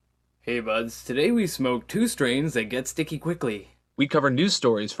Hey buds, today we smoke two strains that get sticky quickly. We cover news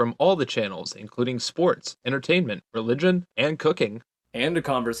stories from all the channels, including sports, entertainment, religion, and cooking. And a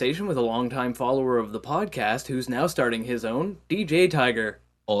conversation with a longtime follower of the podcast who's now starting his own, DJ Tiger.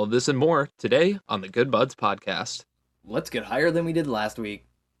 All of this and more today on the Good Buds podcast. Let's get higher than we did last week.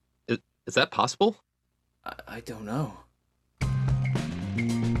 Is that possible? I don't know.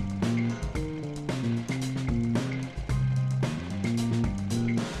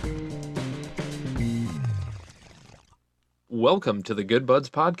 Welcome to the Good Buds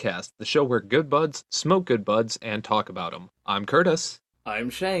podcast, the show where good buds smoke good buds and talk about them. I'm Curtis. I'm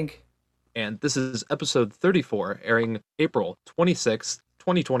Shank. And this is episode 34, airing April 26th,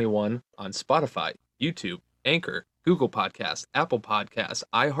 2021 on Spotify, YouTube, Anchor, Google Podcasts, Apple Podcasts,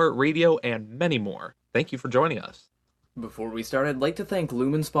 iHeartRadio, and many more. Thank you for joining us. Before we start, I'd like to thank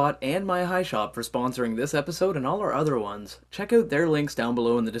Lumenspot and My High Shop for sponsoring this episode and all our other ones. Check out their links down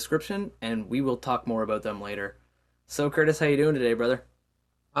below in the description, and we will talk more about them later. So, Curtis, how you doing today, brother?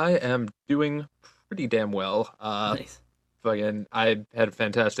 I am doing pretty damn well. Nice. I had a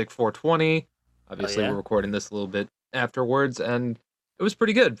fantastic 420. Obviously, Oh, yeah? we're recording this a little bit afterwards, and it was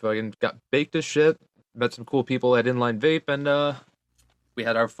pretty good. Fucking got baked as shit. Met some cool people at Inline Vape, and we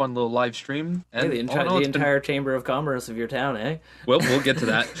had our fun little live stream. Hey, And the all in all, it's been- entire Chamber of Commerce of your town, eh? well, we'll get to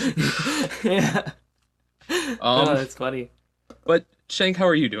that. Yeah. Oh, it's funny. But Shank, how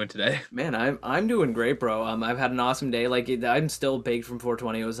are you doing today? Man, I'm doing great, bro. I've had an awesome day. I'm still baked from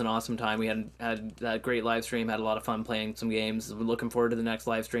 420. It was an awesome time. We had that great live stream. Had a lot of fun playing some games. We're looking forward to the next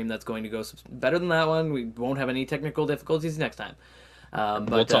live stream. That's going to go better than that one. We won't have any technical difficulties next time. But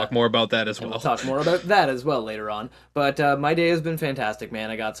We'll talk more about that as and well. we'll talk more about that as well later on. But my day has been fantastic, man.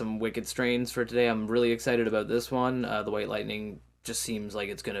 I got some wicked strains for today. I'm really excited about this one. The White Lightning just seems like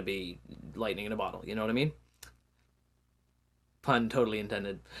it's gonna be lightning in a bottle. You know what I mean? Pun totally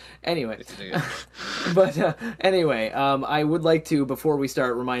intended. Anyway, I would like to, before we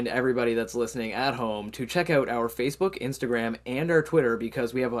start, remind everybody that's listening at home to check out our Facebook, Instagram, and our Twitter,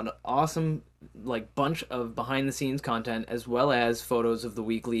 because we have an awesome bunch of behind the scenes content as well as photos of the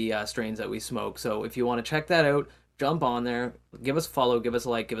weekly strains that we smoke. So if you want to check that out, jump on there, give us a follow, give us a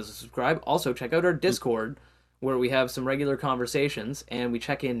like, give us a subscribe. Also check out our Discord where we have some regular conversations and we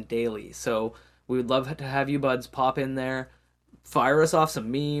check in daily. So we would love to have you buds pop in there. Fire us off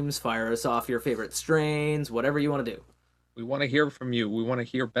some memes, fire us off your favorite strains, whatever you want to do. We want to hear from you. We want to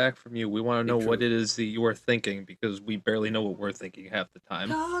hear back from you. We want to know what it is that you are thinking, because we barely know what we're thinking half the time.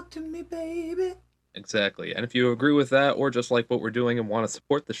 Talk to me, baby. Exactly. And if you agree with that, or just like what we're doing and want to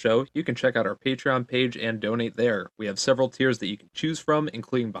support the show, you can check out our Patreon page and donate there. We have several tiers that you can choose from,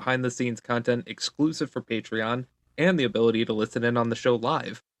 including behind the scenes content exclusive for Patreon and the ability to listen in on the show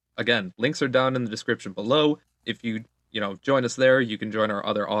live. Again, links are down in the description below. If you join us there, you can join our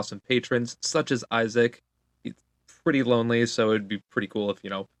other awesome patrons, such as Isaac. He's pretty lonely, so it'd be pretty cool if,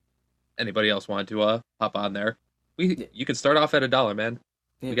 anybody else wanted to hop on there. You can start off at $1, man.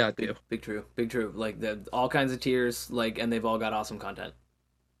 Yeah, we got you. Big true. All kinds of tiers, and they've all got awesome content.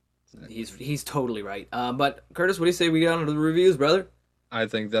 He's totally right. But Curtis, what do you say we get on to the reviews, brother? I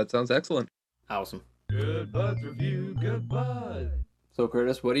think that sounds excellent. Awesome. Good Buds Review, Good Bud. So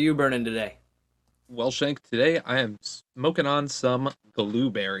Curtis, what are you burning today? Well, Shank, today I am smoking on some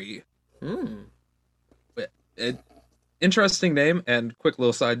Glueberry. Interesting name, and quick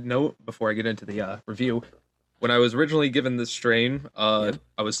little side note before I get into the review. When I was originally given this strain, I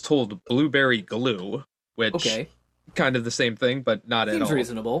was told Blueberry Glue, which kind of the same thing, but not at all. Seems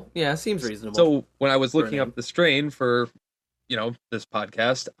reasonable. Yeah, seems reasonable. So when I was looking up the strain for, this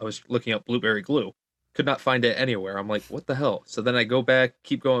podcast, I was looking up Blueberry Glue. Could not find it anywhere. I'm like, what the hell? So then I go back,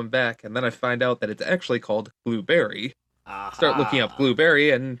 keep going back, and then I find out that it's actually called Glueberry. Start looking up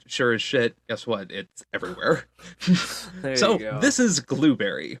Glueberry, and sure as shit, guess what? It's everywhere. So this is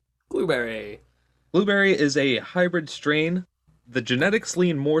Glueberry. Glueberry. Glueberry is a hybrid strain. The genetics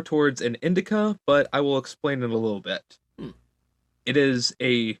lean more towards an indica, but I will explain it a little bit. It is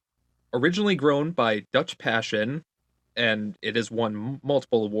originally grown by Dutch Passion, and it has won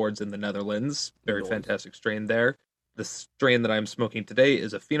multiple awards in the Netherlands. Very fantastic strain there. The strain that I'm smoking today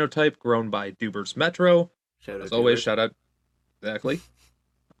is a phenotype grown by Dubers Metro. As always, shout out. Exactly.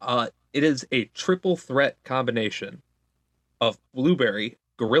 It is a triple threat combination of blueberry,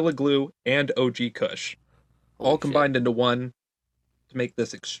 Gorilla Glue, and OG Kush. All combined into one to make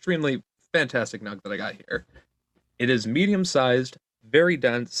this extremely fantastic nug that I got here. It is medium-sized, very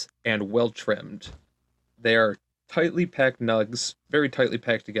dense, and well-trimmed. They are tightly packed nugs, very tightly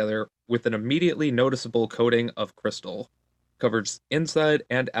packed together, with an immediately noticeable coating of crystal. Covers inside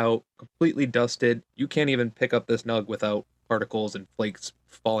and out, completely dusted. You can't even pick up this nug without particles and flakes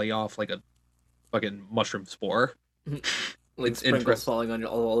falling off like a fucking mushroom spore. Like It's sprinkles interesting. falling on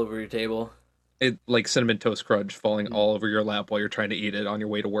all over your table. It like cinnamon toast crunch falling all over your lap while you're trying to eat it on your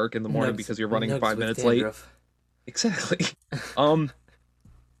way to work in the morning because you're running Nugs 5 with minutes late. dandruff. Exactly. Um,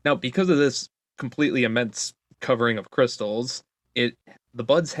 Now because of this completely immense covering of crystals, it the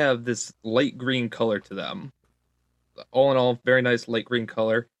buds have this light green color to them. All in all, very nice light green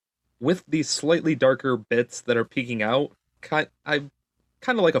color with these slightly darker bits that are peeking out. I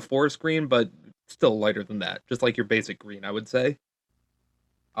kind of like a forest green, but still lighter than that, just like your basic green, I would say.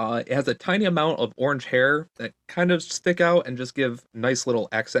 It has a tiny amount of orange hair that kind of stick out and just give nice little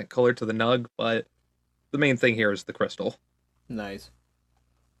accent color to the nug, but the main thing here is the crystal. Nice.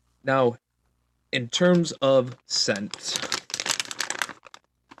 Now, in terms of scent,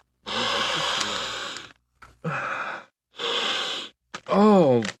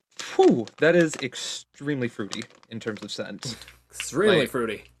 oh, whew, that is extremely fruity in terms of scent. Extremely Like,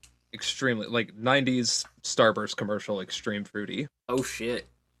 fruity. extremely, like 90s Starburst commercial, extreme fruity. Oh shit. It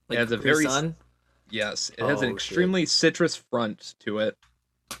Like has a Capri very, Sun? yes, it has an Oh, shit. extremely citrus front to it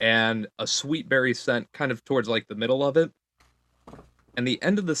and a sweet berry scent kind of towards like the middle of it. And the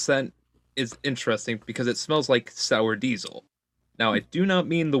end of the scent is interesting because it smells like sour diesel. Now, I do not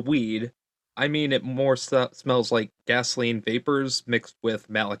mean the weed. I mean it more smells like gasoline vapors mixed with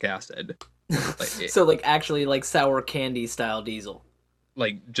malic acid. So like actually like sour candy style diesel.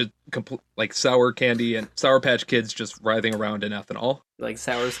 Like just like sour candy and Sour Patch Kids just writhing around in ethanol. Like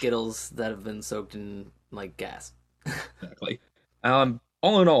sour Skittles that have been soaked in like gas. Exactly.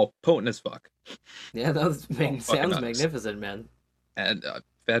 All in all, potent as fuck. Yeah, that Fucking sounds nuts. magnificent, man. And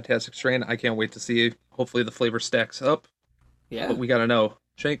fantastic strain. I can't wait to see. Hopefully the flavor stacks up. Yeah. But we gotta know,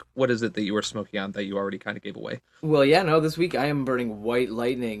 Shank, what is it that you were smoking on that you already kind of gave away? Well, yeah, no, this week I am burning White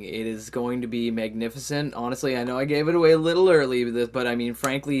Lightning. It is going to be magnificent. Honestly, I know I gave it away a little early with this, but I mean,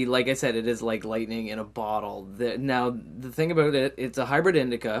 frankly, like I said, it is like lightning in a bottle. Now, the thing about it, it's a hybrid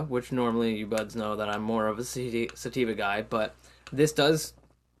indica, which normally you buds know that I'm more of a sativa guy, but this does,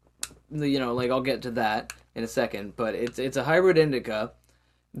 like I'll get to that in a second, but it's a hybrid indica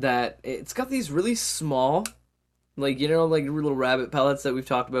that it's got these really small, like like little rabbit pellets that we've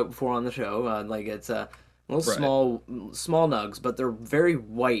talked about before on the show. Like it's little Right. small nugs, but they're very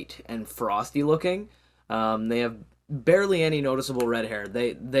white and frosty looking. They have barely any noticeable red hair.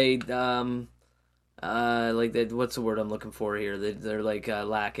 They like what's the word I'm looking for here? They're like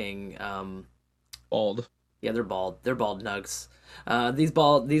lacking. Bald. Yeah, they're bald. They're bald nugs. These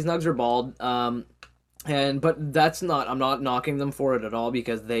nugs are bald. But that's not, I'm not knocking them for it at all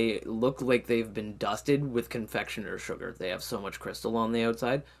because they look like they've been dusted with confectioner's sugar. They have so much crystal on the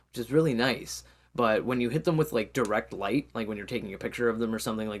outside, which is really nice. But when you hit them with like direct light, like when you're taking a picture of them or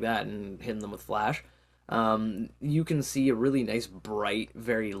something like that and hitting them with flash, you can see a really nice bright,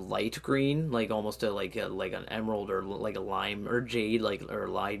 very light green, like almost like an emerald or like a lime or jade, like or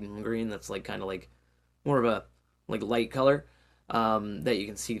lime green. That's like kind of like more of a like light color that you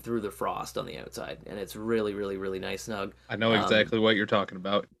can see through the frost on the outside, and it's really, really, really nice snug. I know exactly what you're talking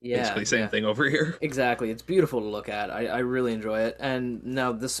about. Yeah, Basically, same yeah. thing over here. Exactly, it's beautiful to look at. I really enjoy it, and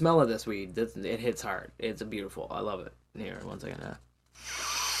now the smell of this weed, it hits hard. It's beautiful. I love it. Here, one second.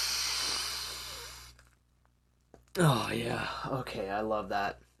 Oh yeah, okay, I love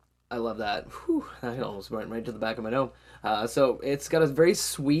that. I love that. Whew, that almost went right to the back of my nose. So it's got a very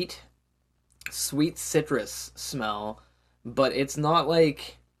sweet citrus smell, but it's not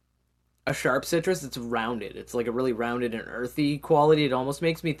like a sharp citrus. It's rounded. It's like a really rounded and earthy quality. It almost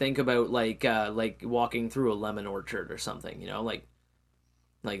makes me think about like walking through a lemon orchard or something.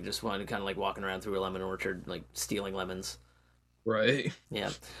 Like just one kind of like walking around through a lemon orchard, like stealing lemons. Right. Yeah,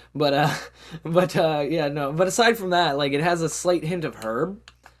 but yeah, no. But aside from that, like it has a slight hint of herb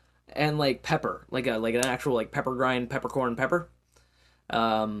and like pepper, like an actual like pepper grind, peppercorn pepper.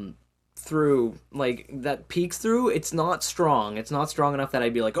 Through like that peeks through. It's not strong. It's not strong enough that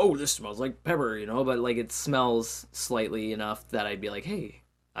I'd be like, oh, this smells like pepper, But like it smells slightly enough that I'd be like, hey,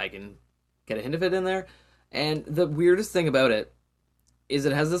 I can get a hint of it in there. And the weirdest thing about it is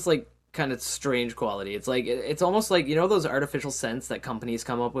it has this like kind of strange quality. It's like it's almost like those artificial scents that companies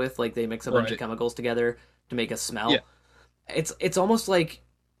come up with, like they mix a bunch of Right. chemicals together to make a smell. Yeah. It's almost like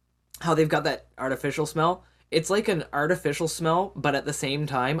how they've got that artificial smell. It's like an artificial smell, but at the same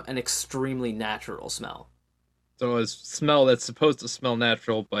time, an extremely natural smell. So a smell that's supposed to smell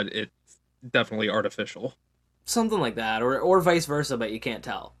natural, but it's definitely artificial. Something like that, or vice versa, but you can't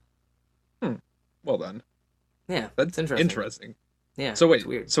tell. Well done. Yeah, That's it's interesting. interesting. Yeah, So it's wait,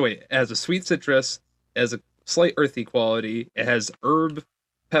 weird. so wait, it has a sweet citrus, it has a slight earthy quality, it has herb,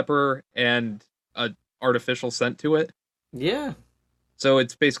 pepper, and a artificial scent to it. Yeah. So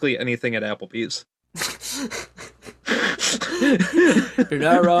it's basically anything at Applebee's. You're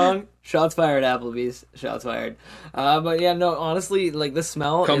not wrong. Shots fired, Applebee's. Shots fired. But yeah, no, honestly, like the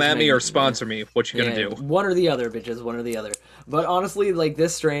smell Come is at me or sponsor me. What you gonna yeah, do? one or the other, bitches, one or the other. But honestly, like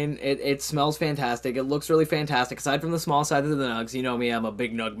this strain, it smells fantastic. It looks really fantastic. Aside from the small size of the nugs, you know me, I'm a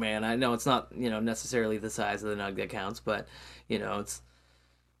big nug man. I know it's not, necessarily the size of the nug that counts, but it's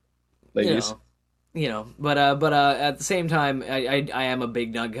you Ladies. know, but at the same time, I am a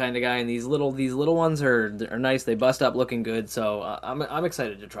big nug kind of guy, and these little ones are nice. They bust up looking good, so I'm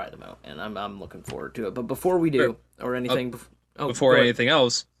excited to try them out, and I'm looking forward to it. But before we Sure. do or anything, Before go ahead. anything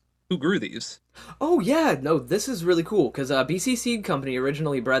else, who grew these? Oh yeah, no, this is really cool because BC Seed Company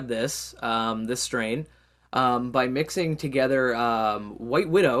originally bred this strain by mixing together White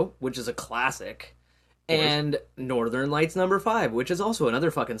Widow, which is a classic, Of course. and Northern Lights Number 5, which is also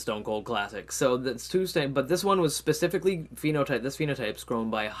another fucking stone cold classic. So that's two strain, but this one was specifically phenotype. This phenotype's grown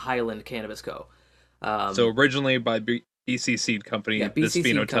by Highland Cannabis Co. So Um, originally by BC Seed yeah, Company, this BC Seed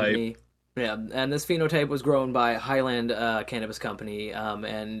phenotype. Company. Yeah, and this phenotype was grown by Highland Cannabis Company,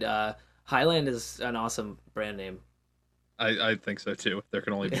 and Highland is an awesome brand name. I think so too. There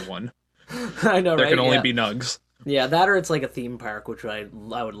can only be one. I know, There right? can only Yeah, be nugs yeah. That or it's like a theme park, which I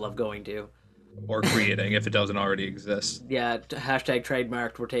would love going to. or creating if it doesn't already exist. Yeah, hashtag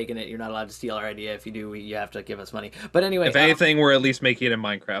trademarked. We're taking it. You're not allowed to steal our idea. If you do, you have to give us money. But anyway, If anything, we're at least making it in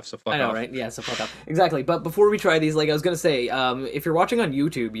Minecraft, so I fuck know, off. right? Yeah, so fuck off. Exactly. But before we try these, like I was gonna say, if you're watching on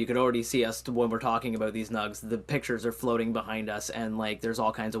YouTube, you can already see us when we're talking about these nugs. The pictures are floating behind us, and like there's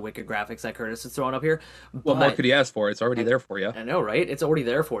all kinds of wicked graphics that Curtis is throwing up here. What more But could he ask for? It's already there for you. I know, right? It's already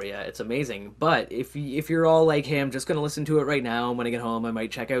there for you. It's amazing. But if you're all like, hey, I'm just gonna listen to it right now, and when I get home, I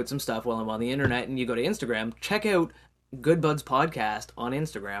might check out some stuff while I'm on the internet, and you go to Instagram, check out Good Buds Podcast on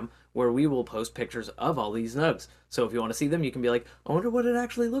Instagram, where we will post pictures of all these nugs. So if you want to see them, you can be like, I wonder what it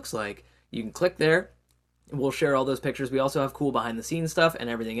actually looks like. You can click there. We'll share all those pictures. We also have cool behind the scenes stuff and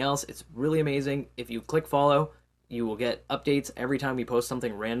everything else. It's really amazing. If you click follow, you will get updates every time we post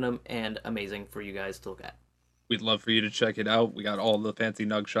something random and amazing for you guys to look at. We'd love for you to check it out. We got all the fancy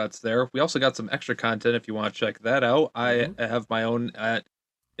nug shots there. We also got some extra content if you want to check that out. I Mhm. have my own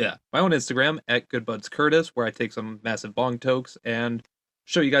my own Instagram at GoodBudsCurtis, where I take some massive bong tokes and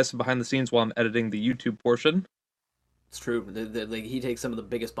show you guys some behind the scenes while I'm editing the YouTube portion. It's true. Like he takes some of the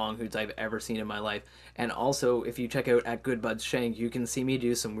biggest bong hoots I've ever seen in my life. And also, if you check out at Good Buds Shank, you can see me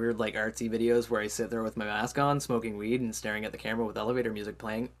do some weird like artsy videos where I sit there with my mask on, smoking weed and staring at the camera with elevator music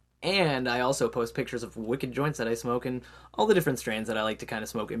playing. And I also post pictures of wicked joints that I smoke and all the different strains that I like to kind of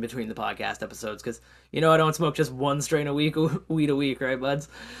smoke in between the podcast episodes because I don't smoke just one strain a week, weed a week, right, buds?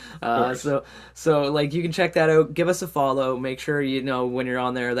 Of course. So like you can check that out. Give us a follow. Make sure you know when you're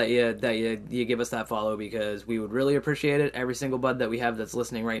on there that you give us that follow because we would really appreciate it. Every single bud that we have that's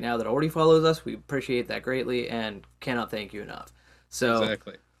listening right now that already follows us, we appreciate that greatly and cannot thank you enough. So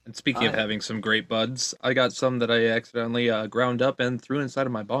Exactly. And speaking of I having some great buds, I got some that I accidentally ground up and threw inside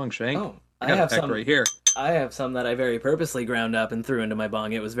of my bong shank. oh I I got it have packed some right here. I have some that I very purposely ground up and threw into my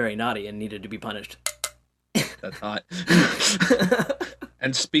bong. It was very naughty and needed to be punished. That's hot.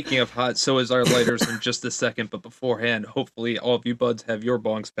 And speaking of hot, so is our lighters in just a second. But beforehand, hopefully all of you buds have your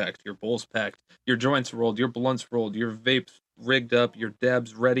bongs packed, your bowls packed, your joints rolled, your blunts rolled, your vapes rigged up, your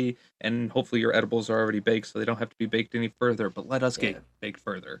dabs ready, and hopefully your edibles are already baked so they don't have to be baked any further. But let us Yeah. get baked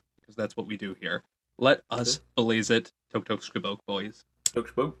further because that's what we do here. Let us blaze it, Tok Tok Skribok boys.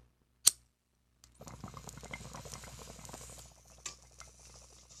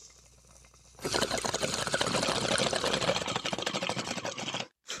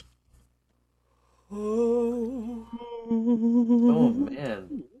 Oh, oh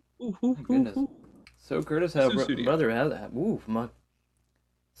man. My goodness. So Curtis, how Susudio. brother has that? Ooh, my.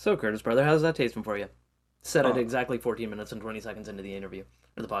 So Curtis, brother, how's that tasting for you? Said it Oh. exactly 14 minutes and 20 seconds into the interview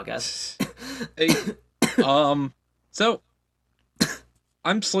or the podcast. Hey, so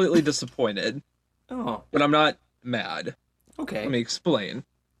I'm slightly disappointed, Oh, but I'm not mad. okay. Let me explain.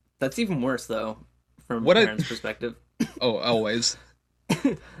 That's even worse though, from What a I- parent's perspective. Oh, always. I'd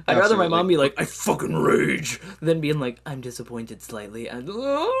rather my Absolutely. mom be like, "I fucking rage," than being like, "I'm disappointed slightly." And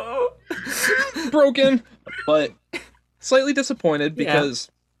Broken, but slightly disappointed Yeah. because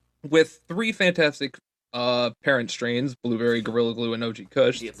with three fantastic parent strains, Blueberry, Gorilla Glue, and OG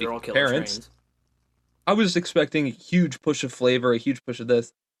Kush, Yep, they're all speaking killer of parents, strains. I was expecting a huge push of flavor, a huge push of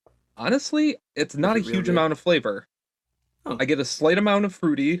this. Honestly, it's not a it real huge good? amount of flavor. Oh. I get a slight amount of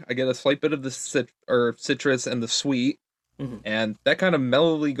fruity, I get a slight bit of the citrus and the sweet, Mhm. and that kind of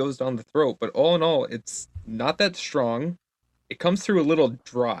mellowly goes down the throat. But all in all, it's not that strong. it comes through a little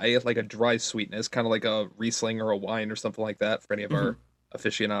dry, like a dry sweetness, kind of like a Riesling or a wine or something like that for any of Hmm. our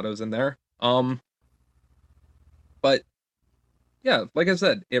aficionados in there. But yeah, like I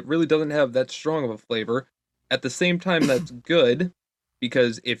said, it really doesn't have that strong of a flavor. At the same time, that's good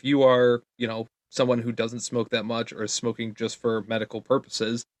because if you are, someone who doesn't smoke that much or is smoking just for medical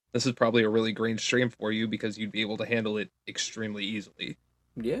purposes, this is probably a really great stream for you because you'd be able to handle it extremely easily.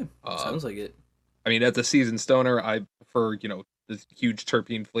 Yeah, Um, sounds like it. I mean, as a seasoned stoner, I prefer, the huge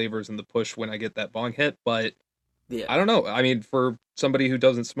terpene flavors and the push when I get that bong hit, but Yeah. I don't know. I mean, for somebody who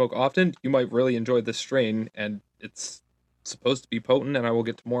doesn't smoke often, you might really enjoy this strain, and it's supposed to be potent, and I will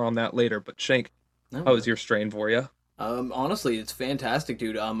get to more on that later. But Shank, how No. is your strain for you? Honestly, it's fantastic,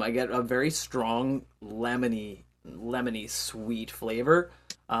 dude. I get a very strong lemony sweet flavor.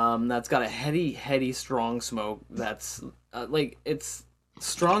 That's got a heady, strong smoke. That's like it's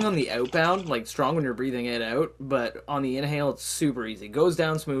strong on the outbound, like strong when you're breathing it out, but on the inhale, it's super easy. Goes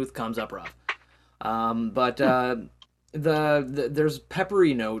down smooth, comes up rough. But Hmm. there's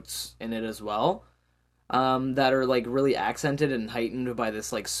peppery notes in it as well, that are like really accented and heightened by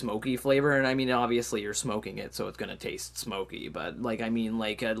this like smoky flavor. And I mean, obviously you're smoking it, so it's gonna taste smoky. But like, I mean,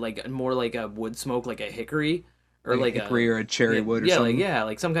 like more like a wood smoke, like a hickory, or Like a like hickory a or a cherry yeah, wood or yeah, like something? yeah,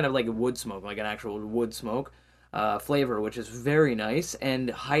 like some kind of like a wood smoke, like an actual wood smoke, flavor, which is very nice and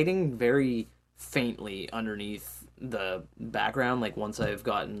hiding very faintly underneath the background. Like once I've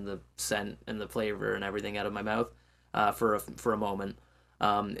gotten the scent and the flavor and everything out of my mouth, for a moment,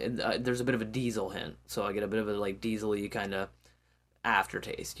 there's a bit of a diesel hint, so I get a bit of a like diesely kind of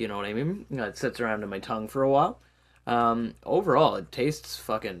aftertaste. You know what I mean? It sits around in my tongue for a while. Overall, it tastes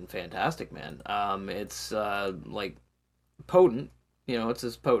fucking fantastic, man. It's like potent. It's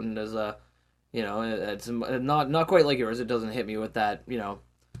as potent as it's not quite like yours. It doesn't hit me with that,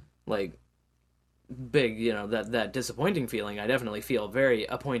 like big, that disappointing feeling. I definitely feel very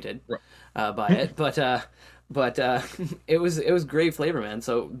appointed Right. by it, but it was great flavor, man.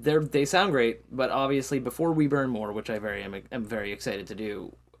 So they sound great, but obviously before we burn more, which I am very excited to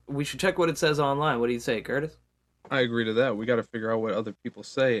do, we should check what it says online. What do you say, Curtis? I agree to that. We got to figure out what other people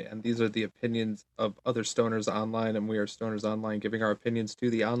say, and these are the opinions of other stoners online, and we are stoners online giving our opinions to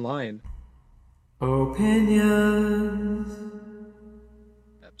the online. Opinions.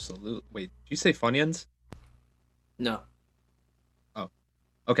 Absolutely. Wait, did you say Funyuns? No, Oh,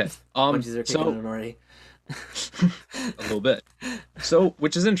 okay. munchies are kicking So in already. a little bit. So,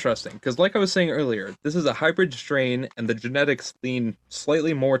 which is interesting because, like I was saying earlier, this is a hybrid strain, and the genetics lean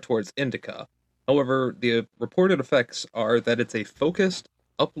slightly more towards indica. However, the reported effects are that it's a focused,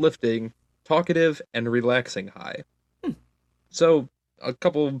 uplifting, talkative, and relaxing high. So, a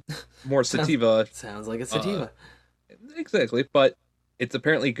couple more sounds sativa, sounds like a uh, sativa. exactly, but it's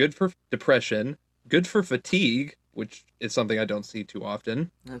apparently good for depression, good for fatigue, which is something I don't see too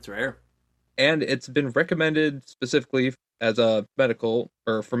often, That's rare. and it's been recommended specifically as a medical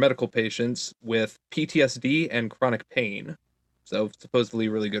or for medical patients with PTSD and chronic pain. So supposedly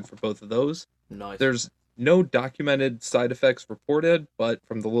really good for both of those. Nice. There's no documented side effects reported, but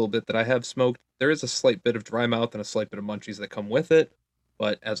from the little bit that I have smoked, there is a slight bit of dry mouth and a slight bit of munchies that come with it.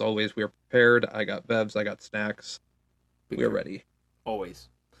 But as always, we are prepared. I got bevs, I got snacks. Big We're true. ready. Always.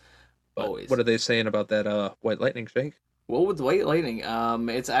 But Always. what are they saying about that white lightning shake? Well, with White Lightning,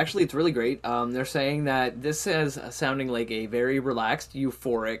 it's really great. They're saying that this is sounding like a very relaxed,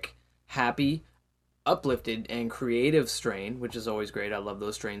 euphoric, happy, uplifted, and creative strain, which is always great. I love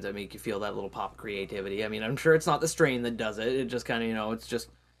those strains that make you feel that little pop of creativity. I mean, I'm sure it's not the strain that does it. It just kind of, it's just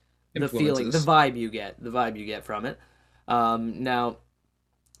the feeling, Influences. the vibe you get from it. Now,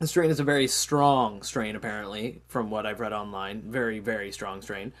 the strain is a very strong strain, apparently, from what I've read online. Very, very strong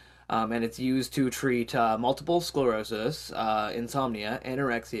strain. And it's used to treat multiple sclerosis, insomnia,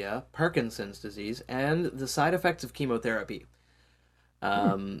 anorexia, Parkinson's disease, and the side effects of chemotherapy.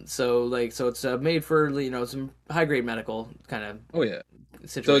 Hmm. So it's made for some high grade medical kind Oh yeah. of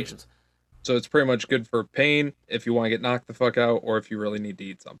So it's situations. so it's pretty much good for pain if you want to get knocked the fuck out or if you really need to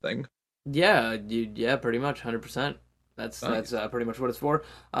eat something. Yeah, pretty much, 100%. That's Nice. pretty much what it's for.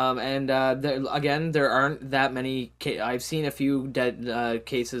 And there aren't that many. I've seen a few dead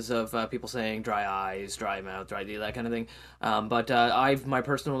cases of people saying dry eyes, dry mouth, dry teeth, that kind of thing. But I've my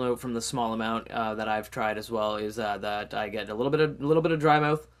personal note from the small amount that I've tried as well is that I get a little bit of dry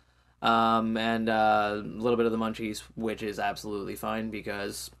mouth, and a little bit of the munchies, which is absolutely fine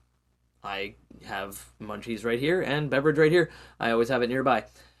because I have munchies right here and beverage right here. I always have it nearby,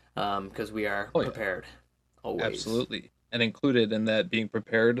 because we are Oh yeah, prepared always. absolutely. And included in that being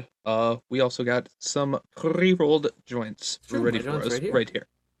prepared, we also got some pre-rolled joints It's true. ready My for joint's us right here. right here.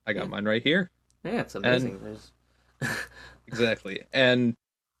 I got Yeah, mine right here. yeah, it's And amazing. There's Exactly. And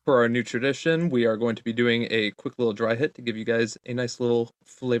for our new tradition, we are going to be doing a quick little dry hit to give you guys a nice little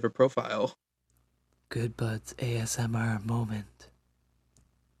flavor profile. Good Buds ASMR moment.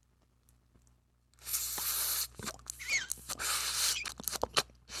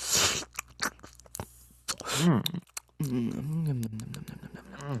 Mm.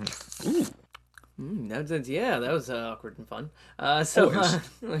 Ooh. That was awkward and fun. So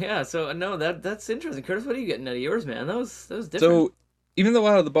Always. yeah, so no, that's interesting. Curtis, what are you getting out of yours, man? That was different. So even though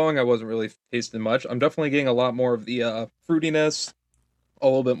out of the bong I wasn't really tasting much, I'm definitely getting a lot more of the fruitiness, a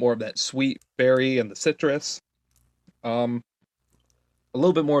little bit more of that sweet berry and the citrus. Um, a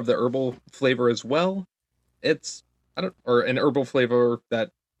little bit more of the herbal flavor as well. It's I don't or an herbal flavor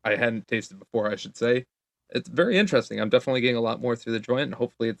that I hadn't tasted before, I should say. It's very interesting. I'm definitely getting a lot more through the joint, and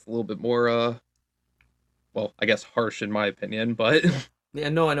hopefully it's a little bit more well, I guess harsh in my opinion, but Yeah,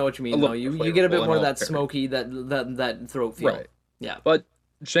 no, I know what you a mean. little No, more you get a bit flavorful and more of all that very smoky, that throat feel. right. Yeah. But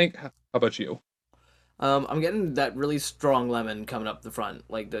Shank, how about you? I'm getting that really strong lemon coming up the front,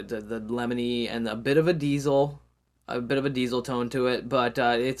 like the lemony and a bit of a diesel tone to it, but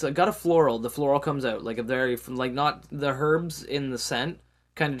it's got a floral. The floral comes out like a very like not the herbs in the scent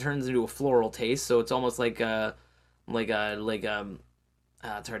kind of turns into a floral taste, so it's almost like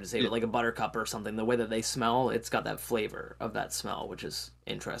it's hard to say, Yeah, but like a buttercup or something. The way that they smell, it's got that flavor of that smell, which is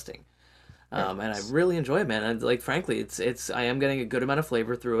interesting. very And I nice. really enjoy it, man. And like, frankly, it's I am getting a good amount of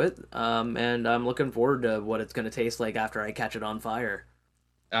flavor through it. And I'm looking forward to what it's gonna taste like after I catch it on fire.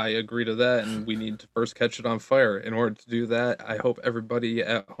 I agree to that, and we need to first catch it on fire. In order to do that, I hope everybody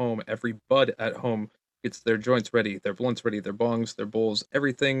at home, every bud at home, gets their joints ready, their blunts ready, their bongs, their bowls,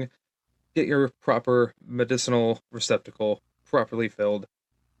 everything. Get your proper medicinal receptacle properly filled,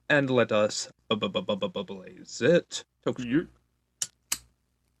 and let us blaze it. Yeah.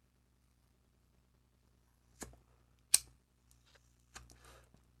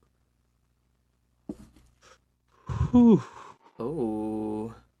 Whew.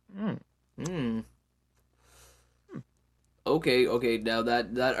 Oh. Mm. Hmm. Okay. Okay. Now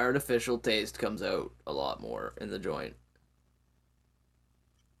that artificial taste comes out a lot more in the joint.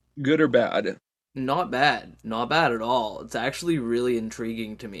 Good or bad? Not bad. Not bad at all. It's actually really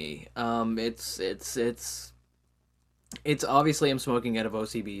intriguing to me. It's obviously I'm smoking out of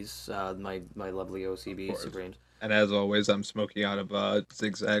OCBs, my lovely Of OCB course. Supremes. And as always, I'm smoking out of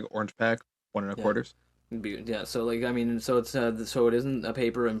Zigzag Orange Pack, one and a Yeah. quarters. Yeah, so like I mean, so so it isn't a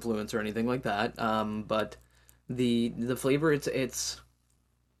paper influence or anything like that. But the flavor it's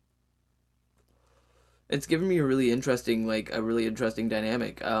given me a really interesting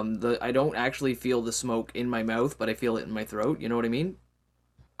dynamic. The I don't actually feel the smoke in my mouth, but I feel it in my throat. You know what I mean?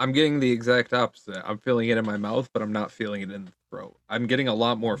 I'm getting the exact opposite. I'm feeling it in my mouth, but I'm not feeling it in the throat. I'm getting a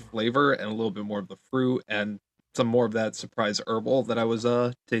lot more flavor and a little bit more of the fruit and some more of that surprise herbal that I was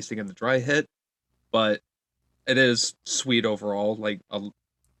tasting in the dry hit, but it is sweet overall, like a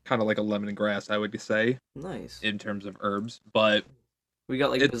kind of like a lemongrass, I would say, Nice. in terms of herbs. But We got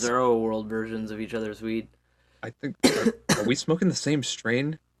like it's Bizarro World versions of each other's weed. I think are we smoking the same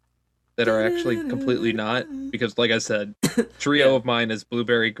strain that are actually completely not? Because like I said, trio Yeah, of mine is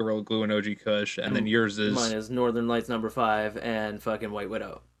blueberry, gorilla glue, and OG Kush, and then and yours mine is is Northern Lights #5 and fucking White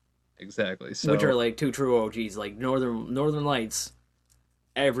Widow, exactly. which are So like two true OGs. Like Northern Lights,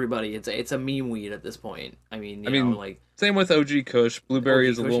 everybody, it's a meme weed at this point. I mean, I you know, mean, like same with OG Kush. Blueberry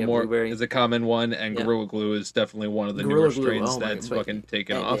OG is a Kush, little yeah, more blueberry, is a common one, and yeah. Gorilla Glue is definitely one of the newer Gorilla Glue. strains Oh my that's god, but fucking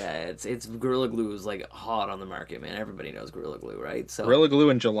taken off. yeah, it's Gorilla Glue is like hot on the market, man. Everybody knows Gorilla Glue, right? So Gorilla Glue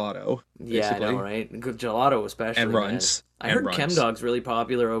and Gelato, yeah, I know, basically, right? Good Gelato and especially, man. Runs I and heard Runs. Chemdog's really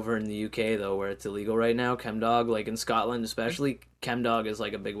popular over in the UK though, where it's illegal right now. Chemdog, like in Scotland especially, Chemdog is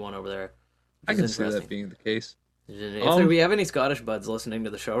like a big one over there, which I is can see that interesting. being the case. If Um, we have any Scottish buds listening to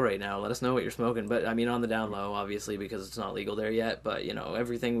the show right now, let us know what you're smoking. But I mean, on the down low, obviously, because it's not legal there yet. But you know,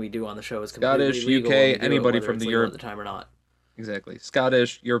 everything we do on the show is completely Scottish, legal, and UK, we do it anybody whether from it's the legal at Europe, the time or not. exactly.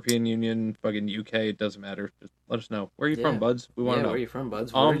 Scottish, European Union, fucking UK, it doesn't matter. Just let us know. Where are you from, Yeah, buds? We want yeah. to Where are know. you from,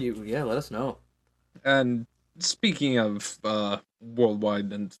 buds? Where are Um, you? Yeah, let us know. and speaking of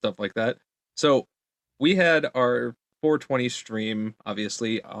worldwide and stuff like that, so we had our 420 stream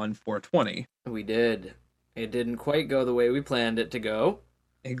obviously on 420. We did. It didn't quite go the way we planned it to go.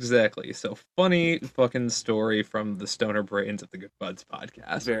 Exactly. So funny fucking story from the Stoner Brains of the Good Buds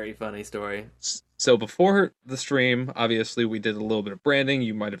podcast. Very funny story. So before the stream, obviously we did a little bit of branding.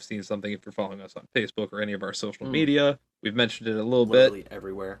 You might have seen something if you're following us on Facebook or any of our social Mm, media. We've mentioned it a little bit, literally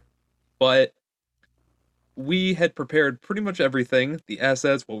everywhere. but we had prepared pretty much everything, the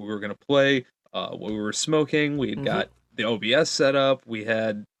assets, what we were going to play, what we were smoking. We had Hmm. got the OBS setup. We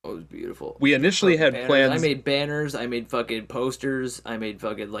had It was beautiful. we initially had Banners. I plans. made banners. I made fucking posters. I made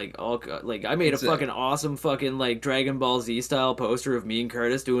fucking like all like I made a Exact- fucking awesome fucking like Dragon Ball Z style poster of me and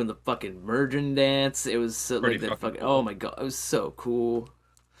Curtis doing the fucking merging dance. It was so, Pretty like that fucking fucking cool. oh my god, it was so cool.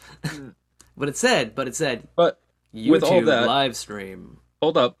 but it said But YouTube with all that, live stream.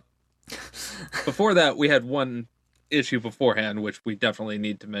 hold up. Before that, we had one issue beforehand, which we definitely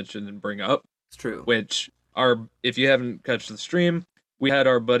need to mention and bring up. It's true. Which if you haven't catched the stream, we had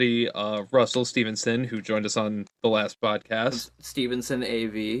our buddy Russell Stevenson, who joined us on the last podcast. Stevenson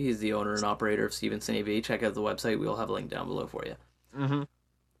AV. He's the owner and operator of Stevenson AV. Check out the website. We'll have a link down below for you. Mm-hmm.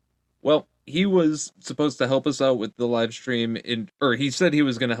 Well, he was supposed to help us out with the live stream, or he said he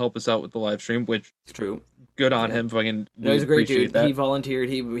was going to help us out with the live stream, which It's true. good on him. Fucking, No, he's a great dude. That. He volunteered.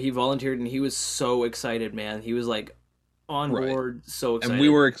 He volunteered, and he was so excited, man. He was like on Right. board, so excited. And we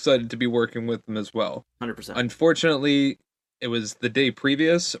were excited to be working with him as well. 100%. Unfortunately, it was the day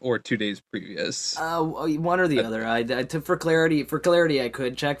previous or 2 days previous. One or the other. For clarity, I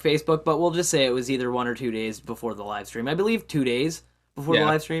could check Facebook, but we'll just say it was either 1 or 2 days before the live stream. I believe 2 days before the Yeah.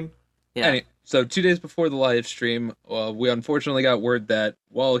 live stream. Yeah. So 2 days before the live stream, we unfortunately got word that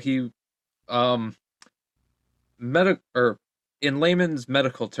while he, or in layman's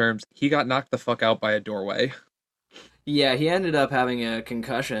medical terms, he got knocked the fuck out by a doorway. Yeah, he ended up having a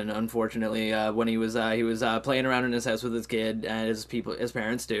concussion, unfortunately, when he was playing around in his house with his kid, and his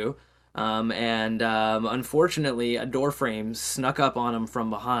parents do. Unfortunately, a door frame snuck up on him from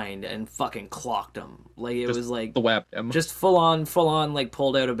behind and fucking clocked him. Like it was like The whapped him. just full on, like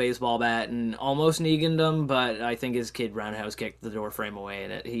pulled out a baseball bat and almost kneeganed him, but I think his kid roundhouse kicked the door frame away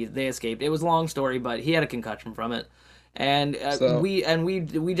and they escaped. It was a long story, but he had a concussion from it, and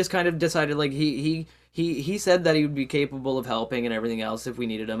we just kind of decided like he said that he would be capable of helping and everything else if we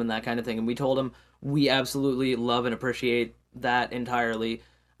needed him and that kind of thing, and we told him we absolutely love and appreciate that entirely.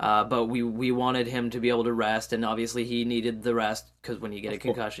 But we wanted him to be able to rest, and obviously he needed the rest because when you get a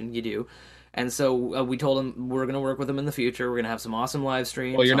concussion, you do. And so we told him we're going to work with him in the future. We're going to have some awesome live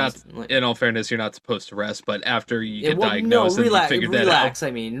streams. Well, you're not. In all fairness, you're not supposed to rest, but after you get diagnosed no, and you figured that out, relax.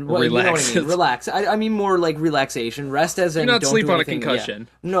 I mean, well, relax. You know what I mean? Relax. I mean more like relaxation. Rest as in You're not don't sleep do on a anything, concussion.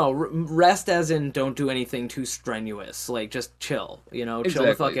 Yeah. No, rest as in don't do anything too strenuous. Like just chill. You know, chill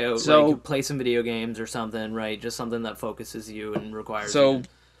the fuck Exactly. out. So- like play some video games or something. Right, just something that focuses you and requires. So you.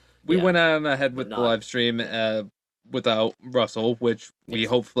 we Yeah. went on ahead with the Not- live stream without Russell, which we Yes.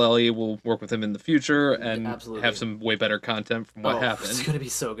 hopefully will work with him in the future and Absolutely. have some way better content from what It's happened. gonna be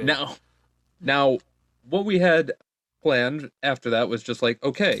so good. Now, what we had planned after that was just like,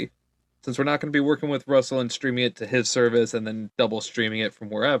 okay, since we're not going to be working with Russell and streaming it to his service and then double streaming it from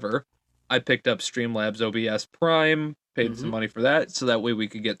wherever, I picked up Streamlabs OBS Prime, paid some Mhm. money for that, so that way we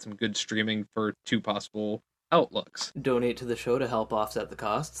could get some good streaming for 2 possible outlooks. Donate to the show to help offset the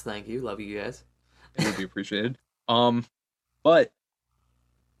costs. Thank you. Love you guys. It would be appreciated. But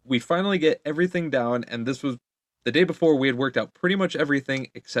we finally get everything down, and this was the day before we had worked out pretty much everything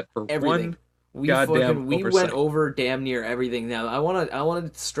except for Everything. one goddamn we oversight. went over damn near everything. Now I want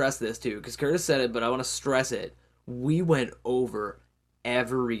to stress this too because Curtis said it, but I want to stress it. We went over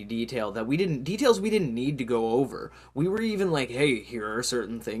every detail details we didn't need to go over. We were even like, hey, here are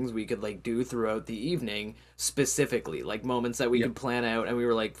certain things we could like do throughout the evening specifically, like moments that we Yep. could plan out, and we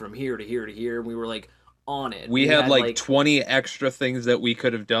were like from here to here to here, and we were like on it. We had like 20 extra things that we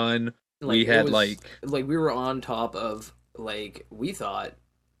could have done. We it had was- like we were on top of like we thought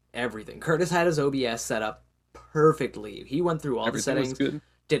everything. Curtis had his OBS set up perfectly. He went through all the everything was settings, good.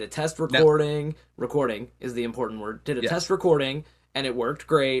 did a test recording. Recording is the important word. Did a Yes. test recording, and it worked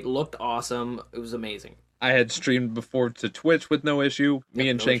great. Looked awesome. It was amazing. I had streamed before to Twitch with no issue. Me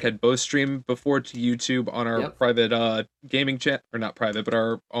Yep, and no Shank issue. had both streamed before to YouTube on our Yep. private gaming chat, or not private, but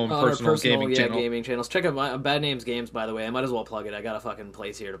our own On our personal gaming channel. gaming channels. Check out my Bad Names Games. By the way, I might as well plug it. I got a fucking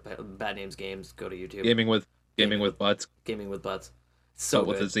place here to Bad Names Games. Go to YouTube. Gaming with butts, Gaming with Butts. So but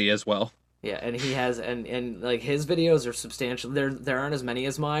with good. a Z as well. Yeah, and he has and like his videos are substantial. There aren't as many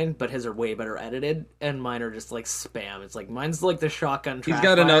as mine, but his are way better edited, and mine are just like spam. It's like mine's like the shotgun. He's trap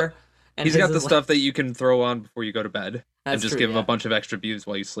got fire, enough- and He's his got the is, like, stuff that you can throw on before you go to bed and That's just true, give him yeah. a bunch of extra views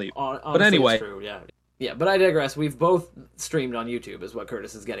while you sleep. Honestly, anyway. it's true, yeah. But I digress. We've both streamed on YouTube, is what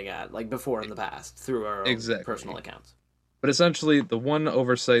Curtis is getting at, like before in the past through our own Exactly. personal accounts. But essentially, the one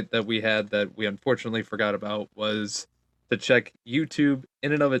oversight that we had that we unfortunately forgot about was to check YouTube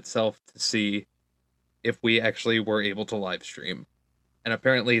in and of itself to see if we actually were able to live stream. And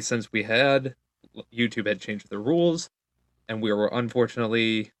apparently, since YouTube had changed the rules, and we were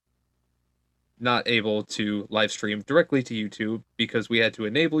unfortunately not able to live stream directly to YouTube because we had to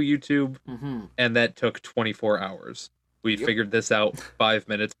enable YouTube, Mm-hmm. and that took 24 hours. We Yep. figured this out 5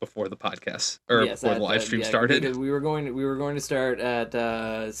 minutes before the podcast or Yes, before the live stream started. because we were going to start at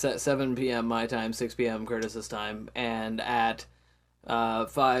 7 p.m. my time, 6 p.m. Curtis's time, and at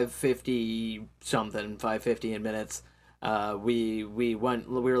 5:50 something, 5:50 in minutes. We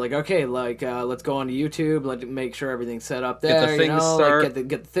were like, okay, like let's go onto YouTube, let make sure everything's set up Get the there, thing start. like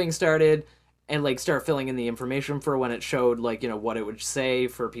get the thing started, and like start filling in the information for when it showed, like, what it would say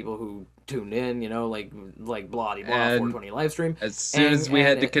for people who tuned in, like blah de blah And 420 live stream. As soon as we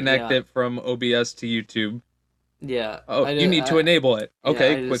had to connect yeah, it from OBS to YouTube, yeah. oh, you need to enable it. yeah,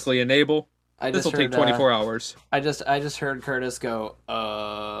 Okay, quickly enable. I This just will take heard 24 hours. I just heard Curtis go,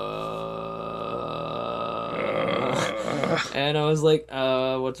 and I was like,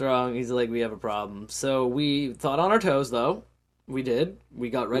 what's wrong? He's like, we have a problem. So we thought on our toes, though. We did. We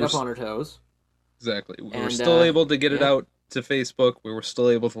got right up on our toes. Exactly. We were And, still able to get it yeah. out to Facebook. We were still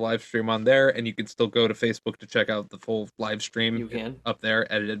able to live stream on there, and you can still go to Facebook to check out the full live stream. You can. Up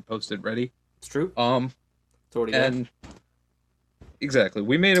there, edited, posted, ready. It's true. It's already And exactly,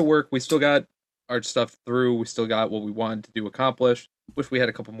 we made it work. We still got our stuff through. We still got what we wanted to do accomplished. Wish we had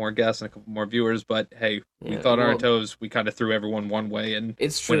a couple more guests and a couple more viewers, but hey, we Yeah, thought on our well, toes. We kind of threw everyone one way, and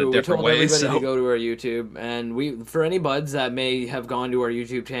it's went a true. We different told way, everybody so- to go to our YouTube, and for any buds that may have gone to our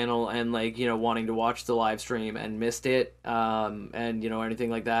YouTube channel and, like, wanting to watch the live stream and missed it, and anything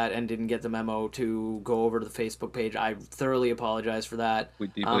like that, and didn't get the memo to go over to the Facebook page, I thoroughly apologize for that. we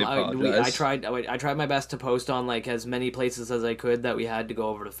deeply apologize. I tried my best to post on, like, as many places as I could that we had to go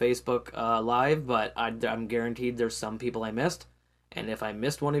over to Facebook live, but I'm guaranteed there's some people I missed. And if I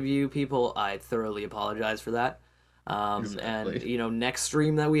missed one of you people, I thoroughly apologize for that. Exactly. And next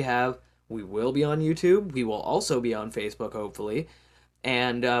stream that we have, we will be on YouTube. We will also be on Facebook, hopefully,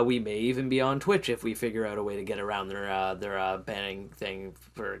 and we may even be on Twitch if we figure out a way to get around their banning thing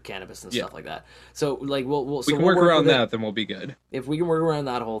for cannabis and Yeah. stuff like that. So, like, we'll we so can we'll work around with it. that, then we'll be good. If we can work around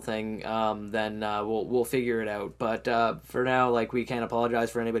that whole thing, then we'll figure it out. But for now, like, we can't apologize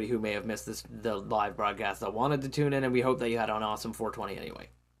for anybody who may have missed the live broadcast that wanted to tune in, and we hope that you had an awesome 420 anyway.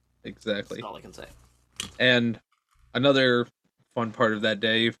 Exactly. That's all I can say. And another fun part of that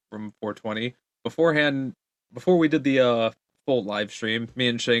day from 420, beforehand, before we did the full live stream, me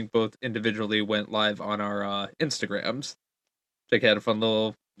and Shank both individually went live on our Instagrams. Jake had a fun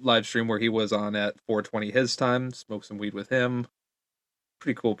little live stream where he was on at 420 his time, smoked some weed with him.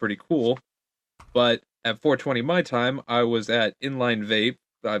 Pretty cool. But at 420 my time, I was at Inline Vape.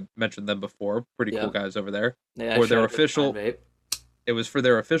 I've mentioned them before. Pretty Yeah. cool guys over there. Yeah, For their shout out to official- Fine Vape. It was for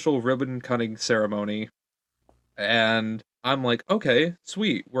their official ribbon cutting ceremony. And I'm like, okay,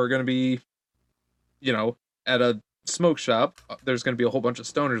 sweet. We're going to be, at a smoke shop. There's going to be a whole bunch of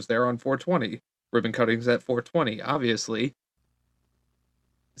stoners there on 420. Ribbon cuttings at 420, obviously.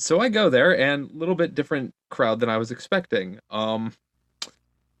 So I go there, and a little bit different crowd than I was expecting.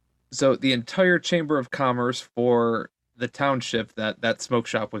 So the entire Chamber of Commerce for the township that smoke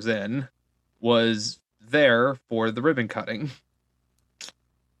shop was in was there for the ribbon cutting.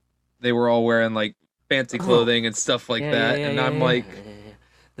 They were all wearing, like, fancy clothing and stuff like that, and I'm like,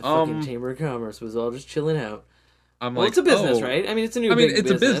 the fucking Chamber of Commerce was all just chilling out. I'm Well, like, it's a business, oh. right? I mean, it's a new. I mean, big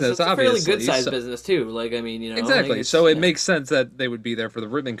it's a business, It's a fairly obviously, good sized so- business too. Like, I mean, Exactly. like, So it yeah. makes sense that they would be there for the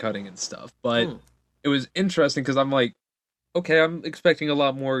ribbon cutting and stuff. But it was interesting because I'm like, okay, I'm expecting a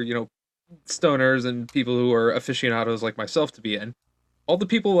lot more, stoners and people who are aficionados like myself to be in. All the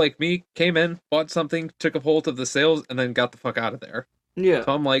people like me came in, bought something, took a hold of the sales, and then got the fuck out of there. Yeah.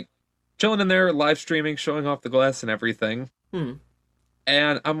 So I'm like, chilling in there, live streaming, showing off the glass and everything.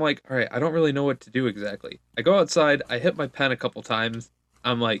 And I'm like, all right, I don't really know what to do exactly. I go outside, I hit my pen a couple times.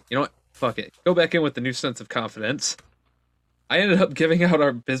 I'm like, you know what? Fuck it. Go back in with a new sense of confidence. I ended up giving out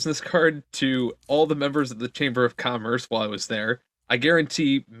our business card to all the members of the Chamber of Commerce while I was there. I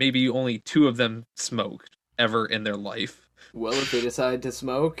guarantee maybe only 2 of them smoked ever in their life. Well, if they decide to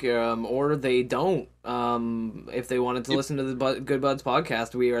smoke, or they don't, if they wanted to listen to the Good Buds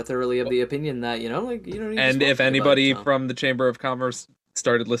podcast, we are thoroughly of the opinion that, you don't need to And smoke if Good anybody Buds, so. from the Chamber of Commerce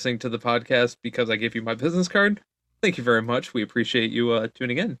started listening to the podcast because I gave you my business card, thank you very much. We appreciate you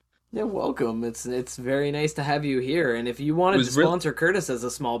tuning in. Yeah, welcome. It's very nice to have you here. And if you wanted was to real- sponsor Curtis as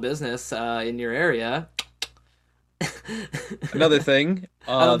a small business in your area, Another thing.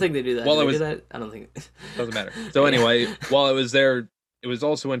 I don't think they do that. while Do I they was- do that? I don't think. Doesn't matter. So anyway, while I was there, it was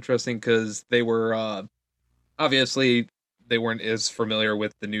also interesting because they were obviously they weren't as familiar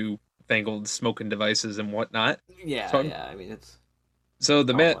with the new fangled smoking devices and whatnot. Yeah, So I'm- yeah. I mean, it's So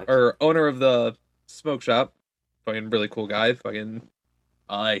the man Complex. or owner of the smoke shop, fucking really cool guy,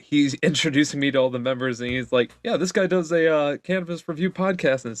 he's introducing me to all the members and he's like, yeah, this guy does a cannabis review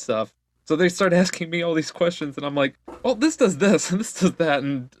podcast and stuff. So they start asking me all these questions, and I'm like, well, this does this, and this does that,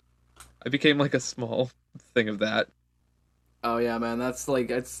 and I became like a small thing of that. Oh yeah, man, that's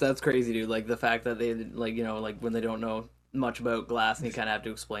crazy, dude. Like the fact that they like like when they don't know much about glass and you kind of have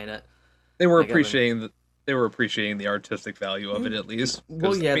to explain it. They were Like I've been, appreciating they were appreciating the artistic value of it at least, well,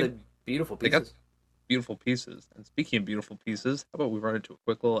 because I yeah, mean the beautiful they got pieces. beautiful pieces. And speaking of beautiful pieces, how about we run into a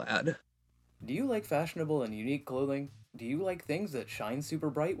quick little ad? Do you like fashionable and unique clothing? Do you like things that shine super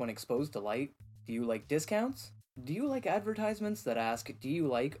bright when exposed to light? Do you like discounts? Do you like advertisements that ask, do you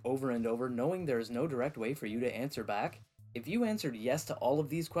like, over and over, knowing there is no direct way for you to answer back? If you answered yes to all of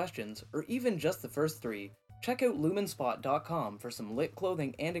these questions, or even just the first three, check out lumenspot.com for some lit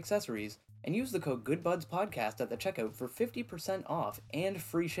clothing and accessories, and use the code GoodBudsPodcast at the checkout for 50% off and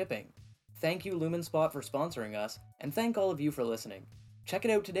free shipping. Thank you, Lumenspot, for sponsoring us, and thank all of you for listening. Check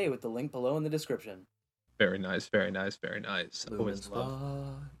it out today with the link below in the description. Very nice, very nice, very nice. Always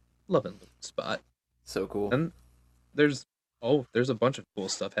Lumenspot. loving Spot. So cool. And there's a bunch of cool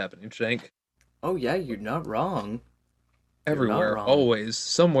stuff happening, Shank. Oh yeah, you're not wrong. You're not Everywhere, wrong. always,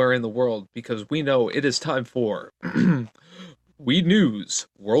 somewhere in the world, because we know it is time for Weed News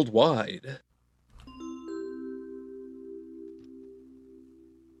Worldwide.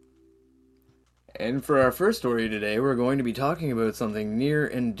 And for our first story today, we're going to be talking about something near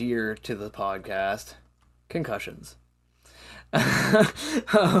and dear to the podcast: concussions.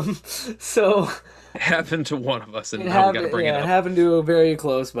 So Happened to one of us, and it now we gotta happened, bring yeah, it it up. happened to a very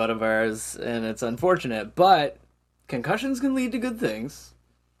close bud of ours, and it's unfortunate. But concussions can lead to good things,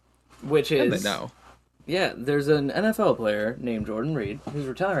 which And they is know. yeah. There's an NFL player named Jordan Reed who's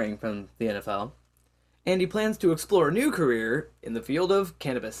retiring from the NFL, and he plans to explore a new career in the field of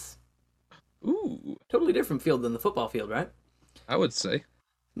cannabis. Ooh, Totally different field than the football field, right? I would say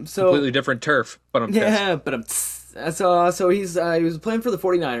So completely different turf, but I'm pissed. yeah, but so he was playing for the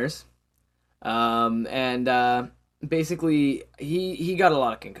 49ers. And basically he got a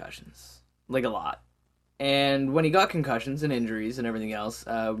lot of concussions, like a lot. And when he got concussions and injuries and everything else,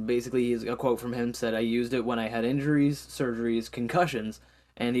 basically a quote from him said, "I used it when I had injuries, surgeries, concussions,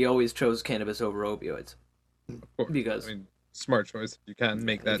 and he always chose cannabis over opioids Of course. because I mean, smart choice if you can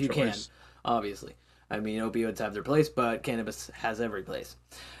make that if you can, choice. obviously. I mean, opioids have their place, but cannabis has every place.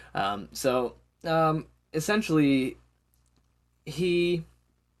 So essentially, he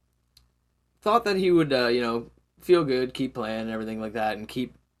thought that he would, feel good, keep playing and everything like that, and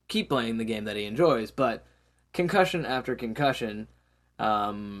keep playing the game that he enjoys. But concussion after concussion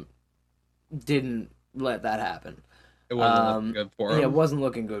didn't let that happen. It wasn't looking good for him. Yeah, it wasn't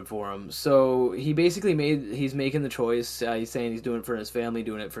looking good for him. So he basically he's making the choice. He's saying he's doing it for his family,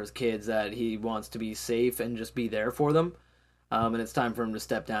 doing it for his kids, that he wants to be safe and just be there for them. And it's time for him to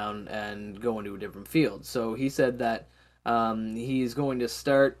step down and go into a different field. So he said that he's going to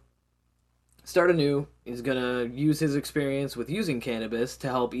start anew. He's gonna use his experience with using cannabis to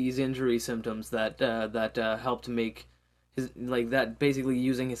help ease injury symptoms that helped make his that. Basically,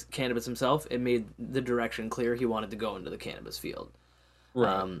 using his cannabis himself, it made the direction clear he wanted to go into the cannabis field,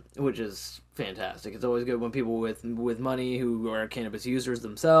 Right. which is fantastic. It's always good when people with money who are cannabis users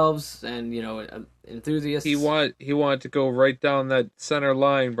themselves and enthusiasts. He wanted to go right down that center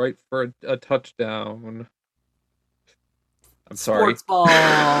line, right for a touchdown. I'm sorry. Sports ball.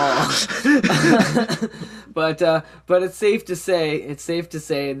 But it's safe to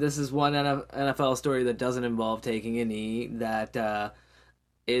say this is one NFL story that doesn't involve taking a knee. That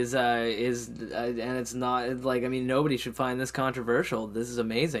is and it's not like, I mean, nobody should find this controversial. This is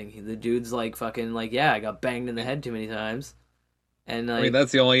amazing. The dude's like fucking like, yeah, I got banged in the head too many times, and I mean,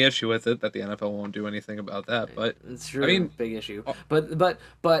 that's the only issue with it, that the NFL won't do anything about that. But it's true. I mean, big issue. oh. But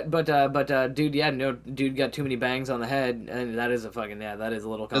dude, yeah, no, dude got too many bangs on the head, and that is a little does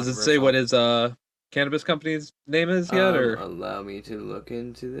controversial. it say what his cannabis company's name is yet, or allow me to look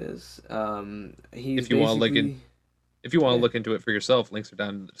into this. if you want to look into it for yourself, links are down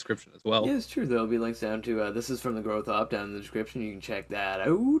in the description as well. Yeah, it's true. There'll be links down to. This is from the Growth Op down in the description. You can check that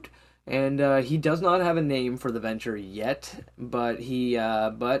out. And he does not have a name for the venture yet, but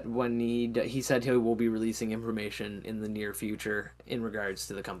when he said he will be releasing information in the near future in regards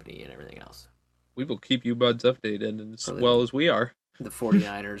to the company and everything else. We will keep you buds updated as Probably well as we are. The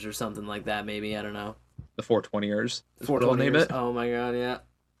 49ers or something like that, maybe. I don't know. The 420ers. Is what I'll name 420ers. it. Oh my god, yeah.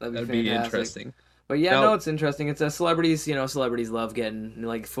 That'd fantastic. be interesting. But yeah, Now- no, it's interesting. It's celebrities, celebrities love getting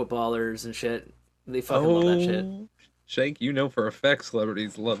like footballers and shit. They fucking love that shit. Shank, you know for a fact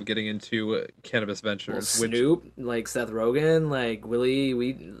celebrities love getting into cannabis Well, ventures. Snoop, like Seth Rogen, like Willie,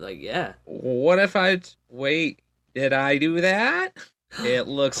 yeah. What if wait, did I do that? It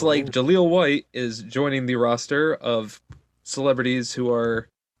looks like Oh. Jaleel White is joining the roster of celebrities who are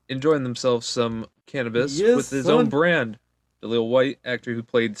enjoying themselves some cannabis Yes, with his son. own brand. Jaleel White, actor who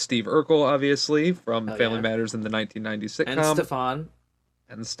played Steve Urkel, obviously, from Hell Family yeah. Matters in the 1990s And sitcom, Stefan.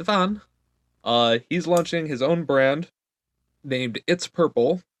 and Stefan. He's launching his own brand named It's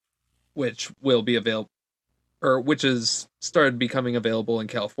Purple, which will be available, or which is started becoming available in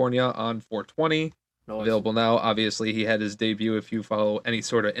California on 420. Nice. Available now. Obviously, he had his debut. If you follow any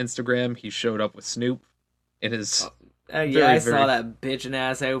sort of Instagram, he showed up with Snoop in his Yeah, very, I very saw that bitchin'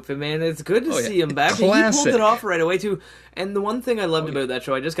 ass outfit, man. It's good to Oh, yeah. see him back. He Classic. pulled it off right away too. And the one thing I loved Oh, yeah. about that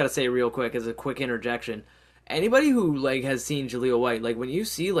show, I just gotta say real quick as a quick interjection. Anybody who like has seen Jaleel White, like when you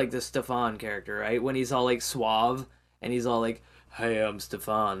see like the Stefan character, right? When he's all like suave and he's all like, "Hey, I'm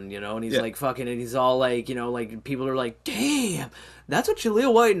Stefan," and he's Yeah. like fucking, and he's all like, like people are like, "Damn, that's what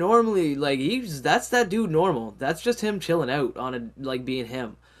Jaleel White normally like." That's that dude normal. That's just him chilling out on a like being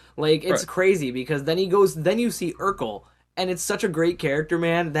him. Like it's Right. crazy because then you see Urkel, and it's such a great character,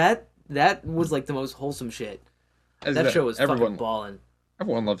 man. That was like the most wholesome shit. As That that, show was everyone fucking ballin'.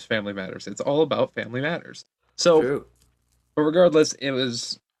 everyone loves Family Matters. It's all about Family Matters. So, True. but regardless,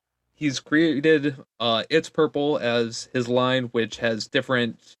 he's created It's Purple as his line, which has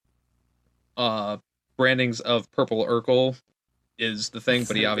different uh brandings of Purple Urkel is the thing,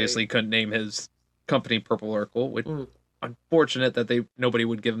 but he So obviously couldn't name his company Purple Urkel, which Mm. unfortunate that nobody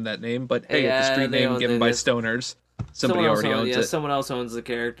would give him that name, but hey, it's a Yeah, street they name own given it. by It's- stoners. Somebody Someone else already owns it. Someone else owns the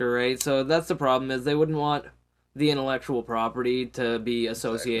character, right? So that's the problem is they wouldn't want the intellectual property to be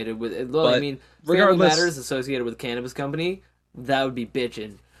associated with it. Well, I But mean, Family regardless- Matters associated with cannabis company, that would be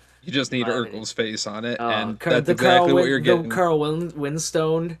bitchin'. You just need my opinion. Urkel's face on it, Oh, and Car- that's the exactly what you're The getting. Carl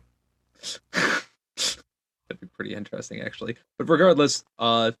Winstone. That'd be pretty interesting, actually. But regardless,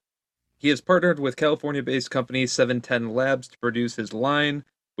 he has partnered with California-based company 710 Labs to produce his line,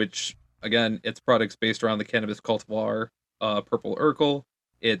 which, again, its products based around the cannabis cultivar Purple Urkel.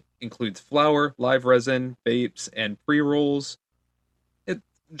 It includes flower, live resin, vapes, and pre-rolls. It's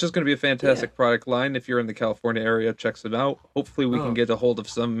just going to be a fantastic product line. If you're in the California area, check them out. Hopefully, we Oh. can get a hold of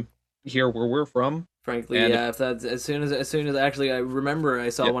some here where we're from. Frankly, And yeah. If that's as soon as actually, I remember I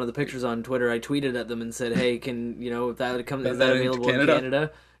saw Yep. one of the pictures on Twitter. I tweeted at them and said, "Hey, can if that comes, Is is that that in available in Canada?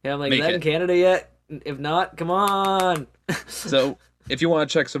 Canada?" Yeah, I'm like, Make "Is that in it. Canada yet? If not, come on." So, if you want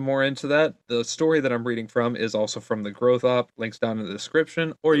to check some more into that, the story that I'm reading from is also from the Growth Op. Links down in the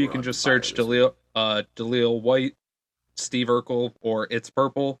description, or you We're can on just fire search this week. Jaleel White, Steve Urkel, or It's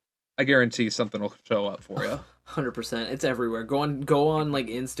Purple. I guarantee something will show up for you. 100%. It's everywhere. Go on like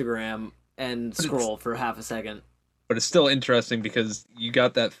Instagram and But scroll for half a second. But it's still interesting because you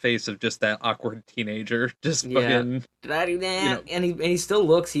got that face of just that awkward teenager, just Yeah. fucking. Did I do that? You know- and he still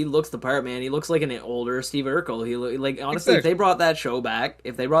looks the part, man. He looks like an older Steve Urkel. Like honestly, if Exactly. they brought that show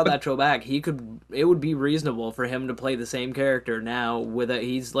back, it would be reasonable for him to play the same character now with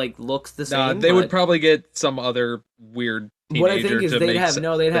he's like looks the Nah, same. they would but probably get some other weird teenager what I think is to they'd make have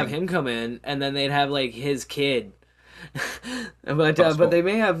they'd have thing. him come in and then they'd have like his kid. Possible. But they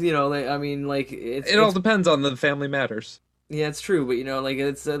may have like I mean like It all depends on the Family Matters. yeah, it's true, but like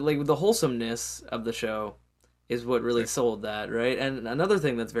it's like the wholesomeness of the show is what really sold that, right? And another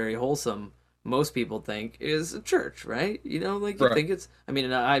thing that's very wholesome, most people think, is a church, right? Like you Right. think it's. I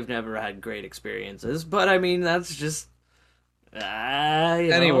mean, I've never had great experiences, but I mean that's just.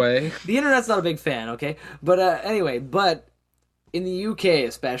 Anyway, The internet's not a big fan, okay? But anyway, but in the UK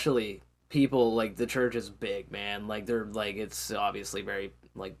especially, people like the church is big, man. Like they're like it's obviously very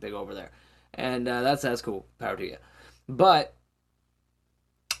like big over there, and that's cool. Power to you. But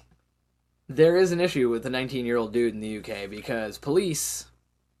there is an issue with the 19-year-old dude in the UK because police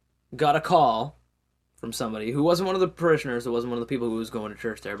got a call from somebody who wasn't one of the parishioners, it wasn't one of the people who was going to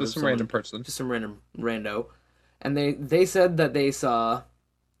church there, but just some someone- random person. just some random rando, and they said that they saw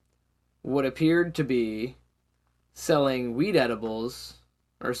what appeared to be selling weed edibles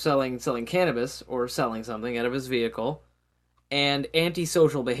or selling cannabis or selling something out of his vehicle and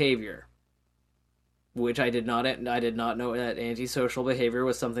antisocial behavior, which I did not know that antisocial behavior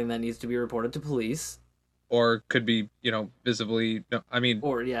was something that needs to be reported to police. Or could be, visibly. No, I mean,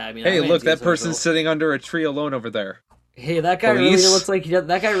 Or yeah, I mean, hey, I'm look, that antisocial. person's sitting under a tree alone over there. Hey, that guy Police? really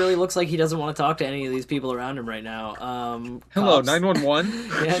looks like he doesn't want to talk to any of these people around him right now. Hello, Cops. 911.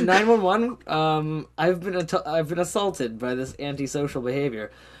 Yeah, 911. I've been assaulted by this antisocial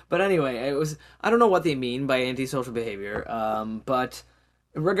behavior. But anyway, I don't know what they mean by antisocial behavior. But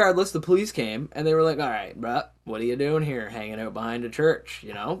regardless, the police came and they were like, "All right, bruh, what are you doing here, hanging out behind a church?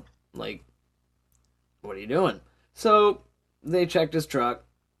 Like, what are you doing?" So they checked his truck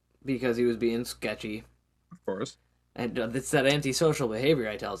because he was being sketchy. Of course. And it's that antisocial behavior,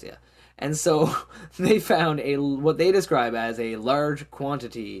 I tells you. And so they found what they describe as a large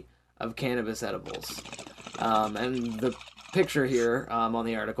quantity of cannabis edibles. And the picture here on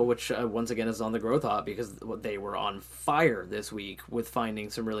the article, which once again is on the Growth Hop because they were on fire this week with finding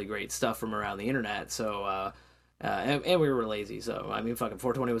some really great stuff from around the internet. So, and we were lazy. So, I mean, fucking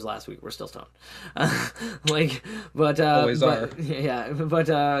 420 was last week. We're still stoned. Always are. Yeah,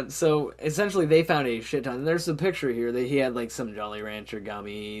 but so essentially they found a shit ton. There's a picture here that he had like some Jolly Rancher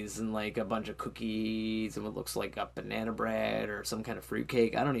gummies and like a bunch of cookies and what looks like a banana bread or some kind of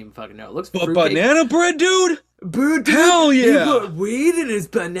fruitcake. I don't even fucking know. It looks But fruitcake. banana bread, dude? Dude, Hell yeah! He put weed in his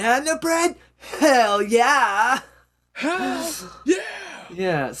banana bread? Hell yeah! Hell yeah!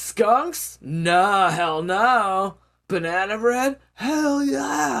 Yeah, skunks? Nah, hell no. Banana bread? Hell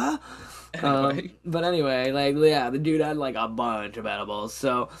yeah! Anyway. But anyway, like, yeah, the dude had like a bunch of edibles.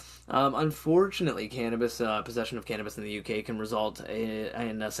 So, unfortunately, possession of cannabis in the UK can result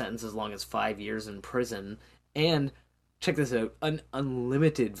in a sentence as long as 5 years in prison, and check this out, an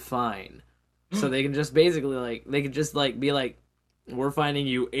unlimited fine. So they can just basically be like, we're finding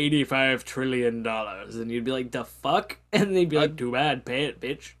you $85 trillion, and you'd be like, the fuck? And they'd be like, too bad, pay it,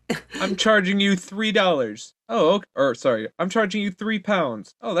 bitch. I'm charging you $3. Oh, okay. Or sorry, I'm charging you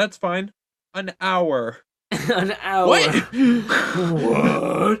 £3. Oh, that's fine. An hour. An hour. What?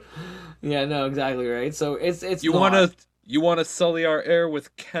 What? Yeah, no, exactly right. So it's You wanna sully our air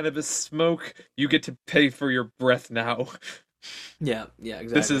with cannabis smoke? You get to pay for your breath now. Yeah,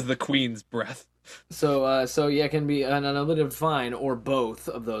 exactly. This is the Queen's breath. So yeah, it can be an unlimited fine or both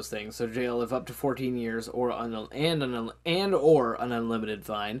of those things. So jail of up to 14 years or an unlimited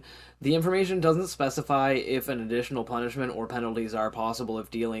fine. The information doesn't specify if an additional punishment or penalties are possible if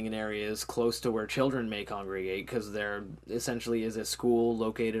dealing in areas close to where children may congregate, because there essentially is a school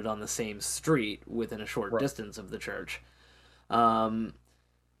located on the same street within a short distance of the church.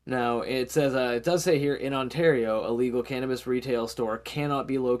 Now, it says it does say here in Ontario, a legal cannabis retail store cannot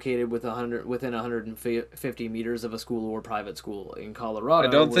be located within 150 meters of a school or private school. In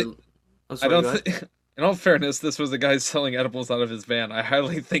Colorado, In all fairness, this was a guy selling edibles out of his van. I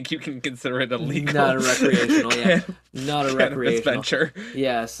highly think you can consider it a legal, not a recreational, yeah, not a recreational venture.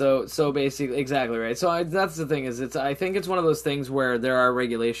 Yeah, so basically, exactly right. So that's the thing is, I think it's one of those things where there are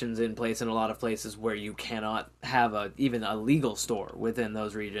regulations in place in a lot of places where you cannot have even a legal store within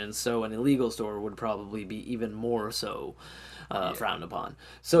those regions. So an illegal store would probably be even more so frowned upon.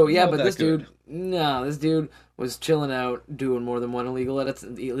 So yeah, but this dude was chilling out, doing more than one illegal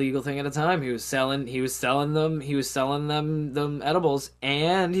thing at a time. He was selling them edibles,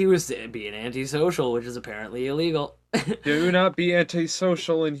 and he was being antisocial, which is apparently illegal. Do not be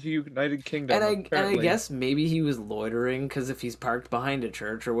antisocial in United Kingdom. And I guess maybe he was loitering, because if he's parked behind a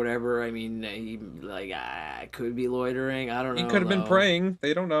church or whatever, I mean, he could be loitering. I don't know. He could have been praying.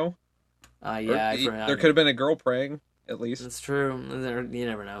 They don't know. Yeah, there could have been a girl praying. At least that's true. You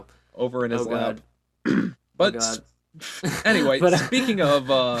never know. Over in his lap. But anyway, speaking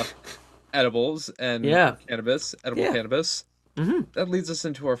of edibles and cannabis, cannabis, that leads us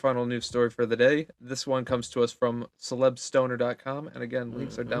into our final news story for the day. This one comes to us from celebstoner.com, and again,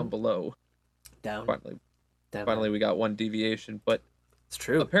 links are down below. Finally, we got one deviation, but it's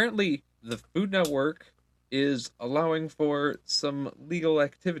true. Apparently, the Food Network is allowing for some legal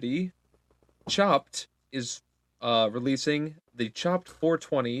activity. Chopped is releasing the Chopped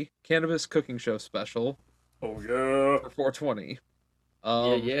 420 Cannabis Cooking Show special. Oh yeah, for 420.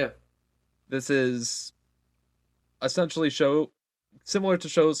 Yeah. This is essentially similar to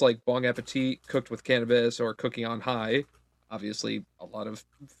shows like Bong Appetit, Cooked with Cannabis, or Cooking on High. Obviously, a lot of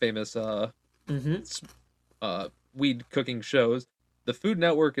famous weed cooking shows. The Food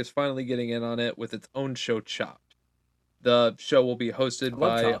Network is finally getting in on it with its own show, Chopped. The show will be hosted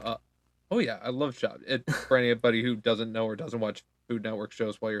by. Oh yeah, I love Chopped. For anybody who doesn't know or doesn't watch Food Network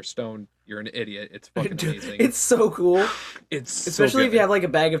shows while you're stoned, you're an idiot. It's fucking amazing. It's so cool. It's especially so if you have like a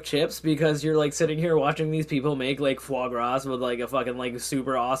bag of chips, because you're like sitting here watching these people make like foie gras with like a fucking like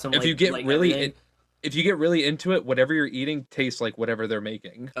super awesome. If you get really into it, whatever you're eating tastes like whatever they're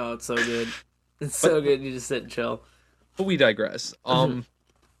making. Oh, it's so good. It's so good. You just sit and chill. But we digress.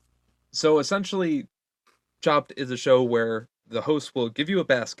 So essentially, Chopped is a show where the host will give you a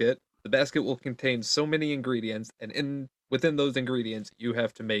basket. The basket will contain so many ingredients, and within those ingredients, you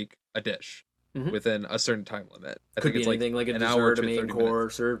have to make a dish within a certain time limit. I think it's anything like a dessert, a main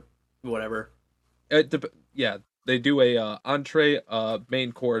course, or whatever. Yeah, they do a entree,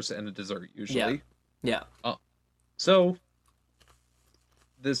 main course, and a dessert usually. Yeah. So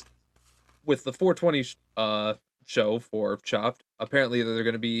this with the 420 show for Chopped, apparently they're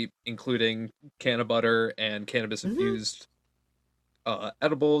going to be including can of butter and cannabis infused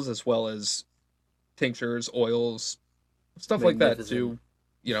edibles as well as tinctures, oils, stuff like that Magnificent. to,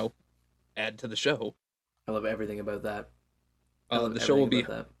 you know, add to the show. I love everything about that. I love The show will everything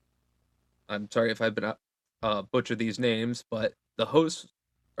be, about that. I'm sorry if I've been butcher these names, but the host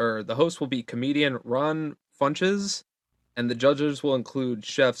will be comedian Ron Funches, and the judges will include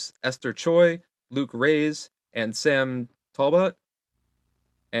chefs Esther Choi, Luke Reyes, and Sam Talbot,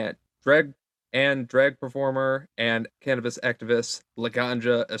 and drag drag performer and cannabis activist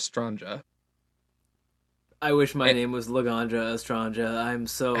Laganja Estranja. I wish my And name was Laganja Estranja. I'm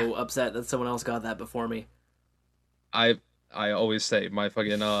so upset that someone else got that before me. I I always say my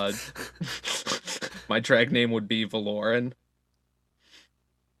fucking my drag name would be Valoran.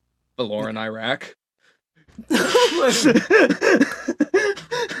 Valoran Iraq.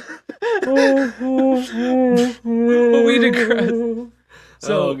 But we digress.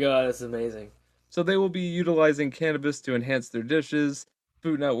 Oh god, it's amazing. So they will be utilizing cannabis to enhance their dishes.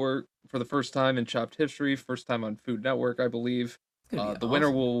 Food Network for the first time in Chopped history, first time on Food Network, I believe. It's gonna be The winner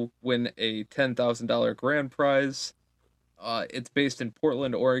awesome. will win a $10,000 grand prize. It's based in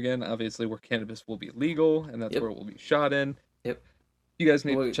Portland, Oregon, obviously where cannabis will be legal, and that's Yep. where it will be shot in. Yep. You guys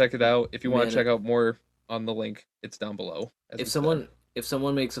need to Wait, check it out. If you want man, to check out more on the link, it's down below. As if we someone said. if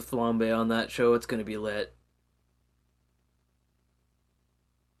someone makes a flambe on that show, it's gonna be lit.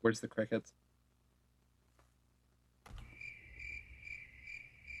 Where's the crickets?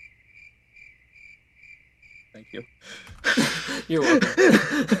 Thank you. You're welcome.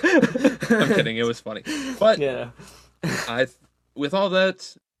 I'm kidding. It was funny. But Yeah. with all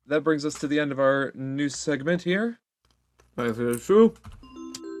that, that brings us to the end of our news segment here. I feel it's true.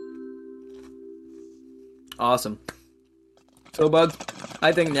 Awesome. So, Bug,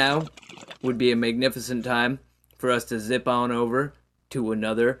 I think now would be a magnificent time for us to zip on over to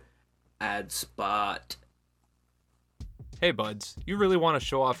another ad spot. Hey buds, you really want to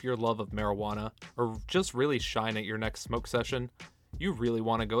show off your love of marijuana or just really shine at your next smoke session? You really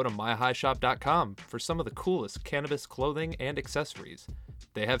want to go to myhighshop.com for some of the coolest cannabis clothing and accessories.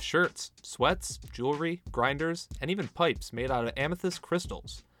 They have shirts, sweats, jewelry, grinders, and even pipes made out of amethyst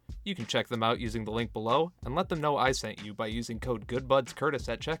crystals. You can check them out using the link below and let them know I sent you by using code GoodBudsCurtis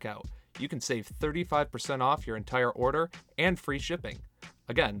at checkout. You can save 35% off your entire order and free shipping.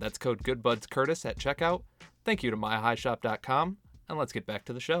 Again, that's code GoodBudsCurtis at checkout. Thank you to myhighshop.com, and let's get back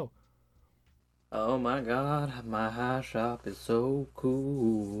to the show. Oh my god, my high shop is so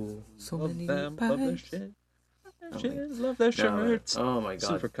cool. So Love many them, love their pipes. shit. Oh Love their No, man. shirts. Oh my god.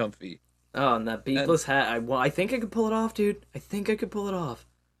 Super comfy. Oh, and that beakless hat. I think I could pull it off, dude. I think I could pull it off.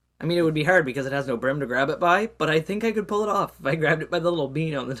 I mean, it would be hard because it has no brim to grab it by, but I think I could pull it off if I grabbed it by the little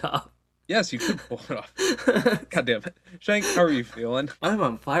bean on the top. Yes, you could pull it off. God damn it. Shank, how are you feeling? I'm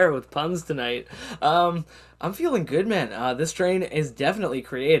on fire with puns tonight. I'm feeling good, man. This train is definitely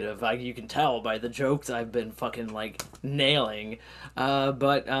creative. You can tell by the jokes I've been fucking like nailing.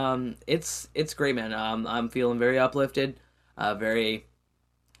 But it's great, man. I'm feeling very uplifted, very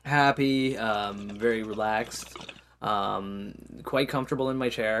happy, very relaxed, quite comfortable in my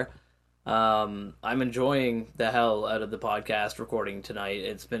chair. I'm enjoying the hell out of the podcast recording tonight.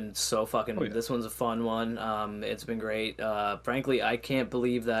 It's been so fucking. Oh, yeah. This one's a fun one. It's been great. Frankly, I can't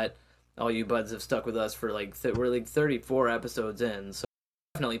believe that all you buds have stuck with us for like we're like 34 episodes in. So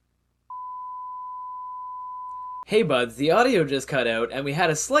definitely. Hey buds, the audio just cut out and we had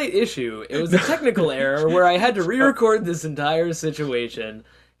a slight issue. It was a technical error where I had to re-record this entire situation.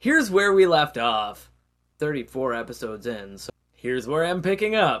 Here's where we left off. 34 episodes in. So here's where I'm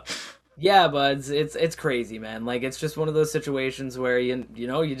picking up. Yeah, buds, it's crazy, man. Like it's just one of those situations where you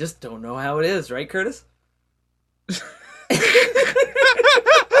know, you just don't know how it is, right, Curtis? Fuck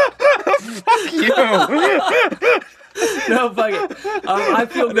you. No, fuck it. I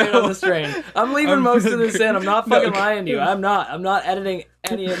feel great on this train. I'm leaving I'm most of feeling this great. in. I'm not No, fucking lying to you. I'm not editing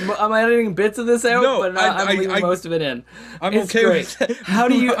any. I'm editing bits of this out, No, but I'm leaving most of it in. I'm It's okay great. with that. How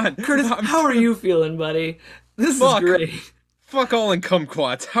do you, Come on. Curtis? How are you feeling, buddy? This Fuck. is great. Fuck all and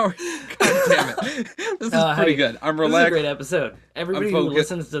kumquats. How are you? God damn it. This is pretty Hey, good. I'm This is a relaxed. great episode. Everybody I'm who focused.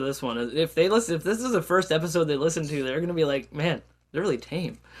 listens to this one, if this is the first episode they listen to, they're gonna be like, man, they're really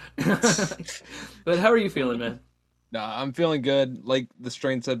tame. But how are you feeling, man? Nah, I'm feeling good. Like the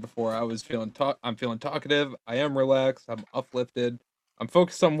strain said before, I'm feeling talkative. I am relaxed. I'm uplifted. I'm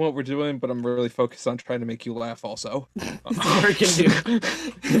focused on what we're doing, but I'm really focused on trying to make you laugh also. It's working, dude.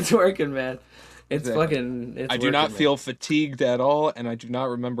 It's working, man. It's Exactly. fucking. It's I do not working, feel fatigued at all, and I do not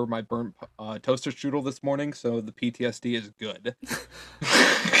remember my burnt toaster strudel this morning, so the PTSD is good.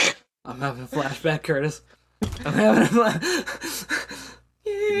 I'm having a flashback, Curtis. I'm having a flash.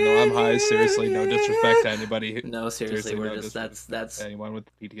 Yeah. Even though I'm high, seriously, no disrespect to anybody. No, seriously, we're no just disrespect to that's anyone with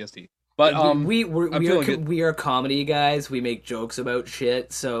PTSD. But I'm we are feeling good. we are comedy guys. We make jokes about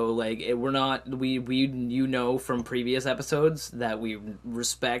shit. So like we're not we from previous episodes that we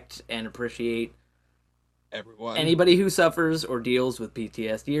respect and appreciate Everyone, anybody who suffers or deals with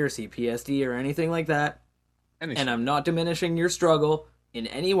PTSD or CPSD or anything like that. And I'm not diminishing your struggle in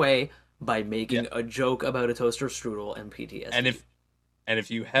any way by making a joke about a toaster strudel and PTSD. And if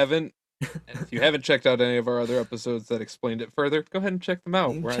you haven't checked out any of our other episodes that explained it further, go ahead and check them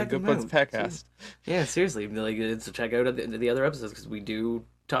out. We're on Good Buds Podcast. Yeah, seriously, like it's check out the other episodes because we do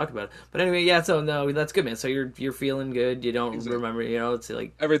talk about it. But anyway, yeah. So no, that's good, man. So you're feeling good. You don't remember, it's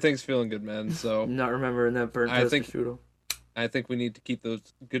like everything's feeling good, man. So not remembering that burnt toaster strudel. I think we need to keep those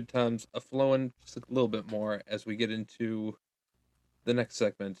good times flowing just a little bit more as we get into the next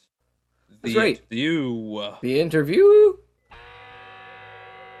segment. That's right. The interview.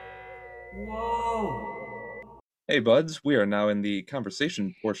 Whoa. Hey, buds. We are now in the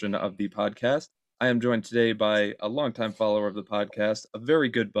conversation portion of the podcast. I am joined today by a longtime follower of the podcast, a very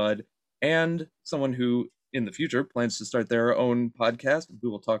good bud, and someone who, in the future, plans to start their own podcast. We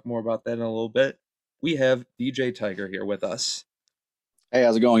will talk more about that in a little bit. We have DJ Tiger here with us. Hey,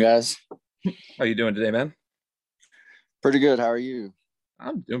 how's it going, guys? How you doing today, man? Pretty good. How are you?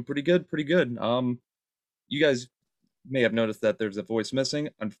 I'm doing pretty good. You guys may have noticed that there's a voice missing.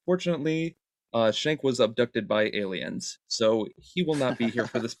 Unfortunately, Shank was abducted by aliens, so he will not be here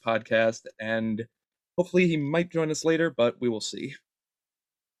for this podcast, and hopefully he might join us later, but we will see.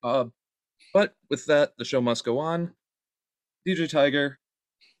 But with that, the show must go on. DJ Tiger,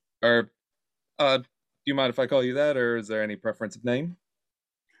 do you mind if I call you that, or is there any preference of name?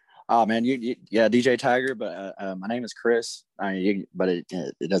 Oh man, yeah, DJ Tiger, but my name is Chris. But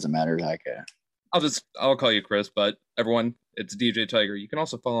it doesn't matter. Like, I'll call you Chris, but everyone, it's DJ Tiger. You can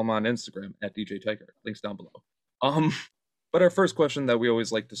also follow him on Instagram at DJ Tiger. Links down below. But our first question that we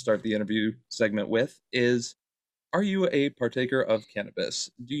always like to start the interview segment with is: are you a partaker of cannabis?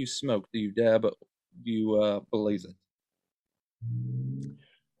 Do you smoke? Do you dab? Do you blaze it?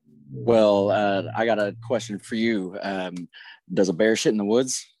 Well, I got a question for you. Does a bear shit in the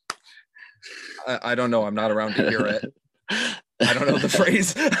woods? I don't know. I'm not around to hear it. I don't know the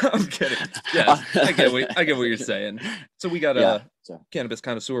phrase. I'm kidding. Yeah, I get what you're saying. So we got a cannabis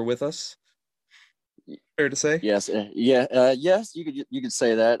connoisseur with us. Fair to say? Yes. Yes. You could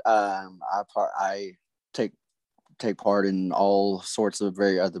say that. I take part in all sorts of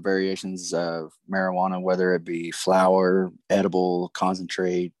the variations of marijuana, whether it be flower, edible,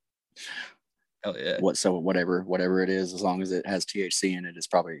 concentrate. Hell yeah. Whatever it is, as long as it has THC in it, it's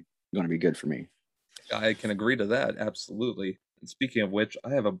probably going to be good for me. I can agree to that, absolutely. And speaking of which, I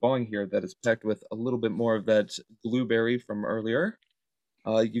have a bong here that is packed with a little bit more of that blueberry from earlier.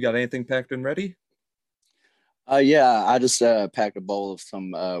 You got anything packed and ready? Yeah, I just packed a bowl of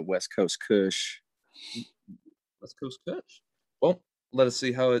some West Coast Kush. West Coast Kush. Well, let us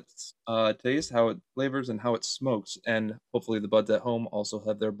see how it tastes, how it flavors, and how it smokes. And hopefully the buds at home also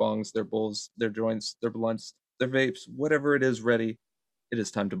have their bongs, their bowls, their joints, their blunts, their vapes, whatever it is ready. It is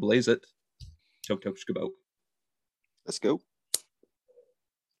time to blaze it. Choke, choke, shkabo. Let's go.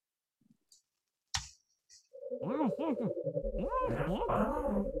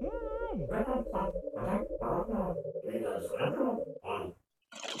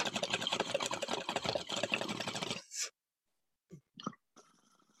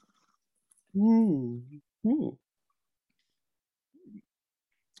 Ooh. Ooh.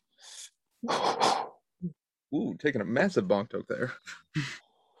 Ooh, taking a massive bonk toke there.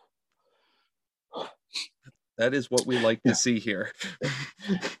 That is what we like to see here.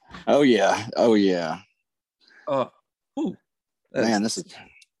 Oh yeah. Ooh. Man, this is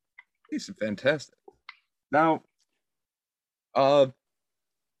fantastic. Now, so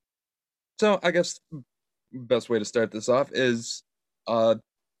I guess best way to start this off is,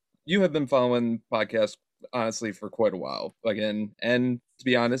 you have been following podcasts honestly for quite a while again, and to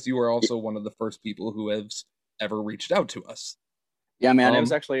be honest, you were also one of the first people who has ever reached out to us. Yeah, man, it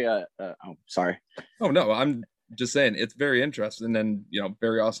was actually sorry. Oh no, I'm just saying it's very interesting and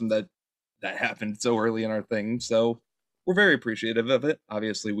very awesome that happened so early in our thing. So we're very appreciative of it.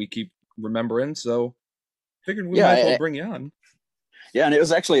 Obviously, we keep remembering, so figured we might as well bring you on. Yeah, and it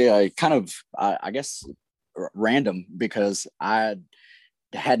was actually kind of I guess random because I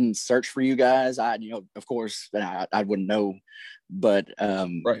hadn't searched for you guys. Of course, I wouldn't know, but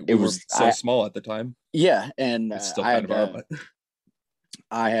right, it was so small at the time. Yeah, and it's still kind of our butt.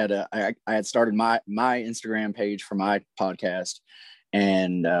 I had started my Instagram page for my podcast,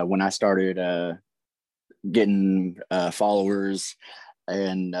 and when I started getting followers,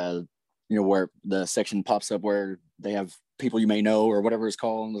 and where the section pops up where they have people you may know or whatever it's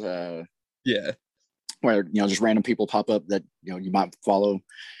called. Yeah. Where just random people pop up that you might follow,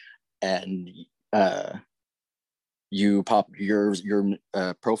 and you pop your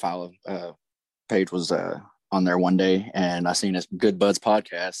profile page was on there one day, and I seen this Good Buds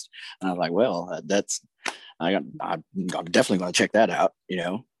podcast, and I was like, well, I'm definitely going to check that out.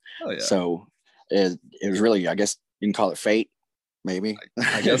 Oh yeah. So it was really, I guess you can call it fate, maybe.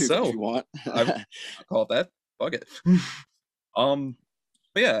 I guess so. If you want. I call it that. Fuck it. But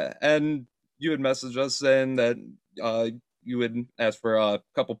yeah, and you had messaged us saying that you would ask for a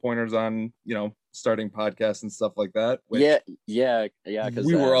couple pointers on starting podcasts and stuff like that. Yeah. Because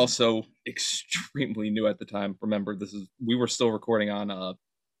we were also extremely new at the time. Remember, we were still recording on our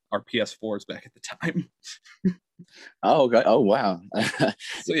PS4s back at the time. Oh, okay. Oh, wow.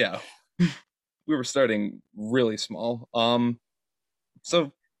 So yeah, we were starting really small.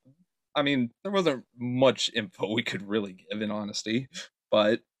 So I mean, there wasn't much info we could really give, in honesty,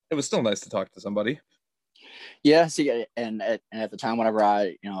 but it was still nice to talk to somebody. Yeah. See, and at the time, whenever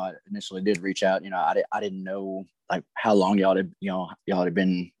I initially did reach out, I didn't know like how long y'all had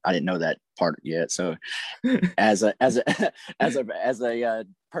been. I didn't know that part yet. So as a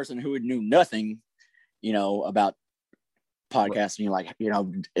person who knew nothing, about podcasting, like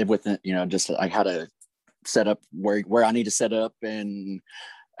with just like how to set up where I need to set up and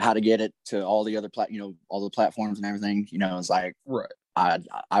how to get it to all the other all the platforms and everything. It's like, right. I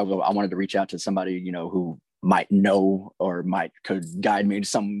wanted to reach out to somebody who might know or could guide me to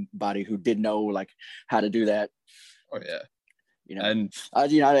somebody who did know like how to do that. Oh yeah.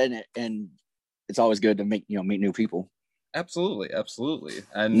 And it's always good to meet new people. Absolutely.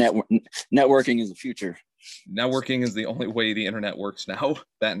 And networking is the future. Networking is the only way the internet works now.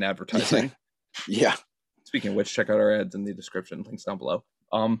 That and advertising. Yeah. Speaking of which, check out our ads in the description. Links down below.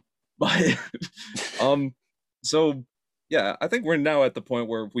 But so yeah, I think we're now at the point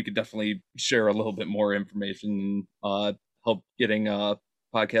where we could definitely share a little bit more information, help getting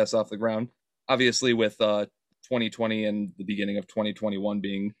podcasts off the ground. Obviously, with 2020 and the beginning of 2021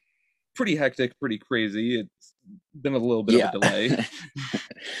 being pretty hectic, pretty crazy, it's been a little bit of a delay.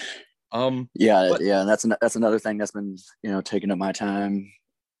 And that's another thing that's been taking up my time.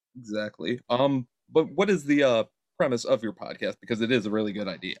 Exactly. But what is the premise of your podcast? Because it is a really good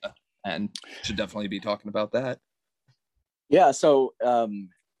idea, and should definitely be talking about that. Yeah. So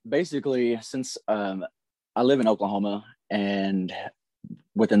basically, since I live in Oklahoma, and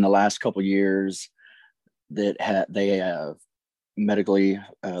within the last couple years, they have medically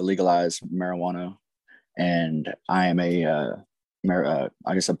legalized marijuana, and I am a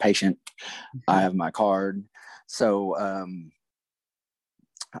patient. I have my card, so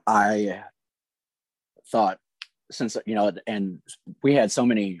I thought, since and we had so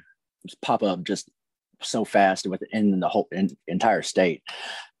many pop up just so fast within the whole entire state,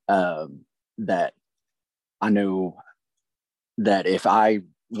 that I knew that if I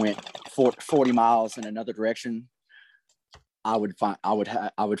went 40 miles in another direction, I would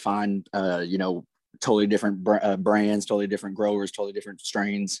find totally different brands, totally different growers, totally different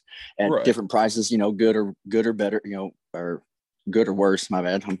strains at different prices, good or better, or good or worse. My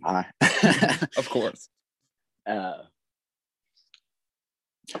bad. I'm high. Of course.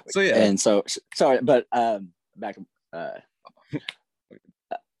 So yeah, and so sorry, but back. I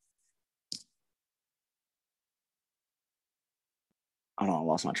don't know, I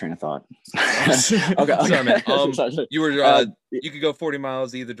lost my train of thought. Okay. Sorry, man. You were you could go 40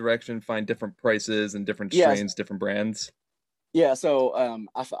 miles either direction, find different prices and different strains, different brands. Yeah, so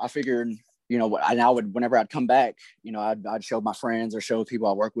I figured, I would, whenever I'd come back, I'd show my friends or show people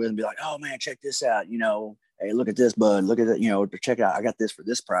I work with and be like, oh man, check this out, hey, look at this bud, look at it, check it out, I got this for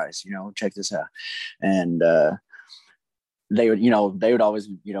this price, check this out. And they would always,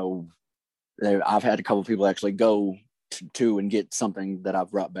 I've had a couple of people actually go to and get something that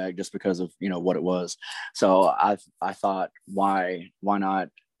I've brought back just because of what it was. So I thought, why not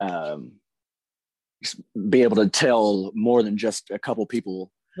be able to tell more than just a couple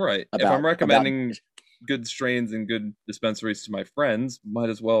people. Right. If I'm recommending good strains and good dispensaries to my friends, might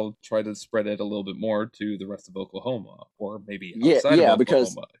as well try to spread it a little bit more to the rest of Oklahoma, or maybe outside of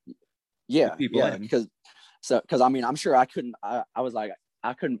Oklahoma. Because I mean, I'm sure I couldn't. I was like,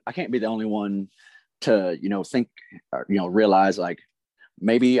 I can't be the only one to think or realize like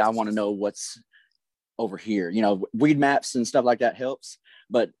maybe I want to know what's over here. Weed maps and stuff like that helps,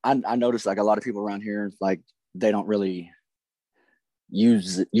 but I noticed like a lot of people around here, like they don't really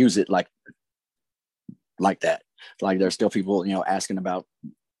use it like that. Like there's still people asking about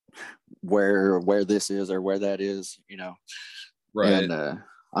where this is or where that is. Right. And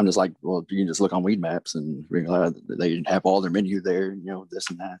I'm just like, well, you can just look on Weed Maps and realize they have all their menu there, this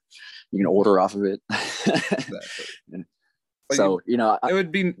and that. You can order off of it. Exactly. But So,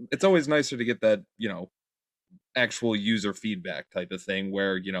 it's always nicer to get that, actual user feedback type of thing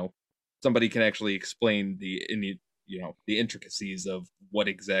where, somebody can actually explain the intricacies of what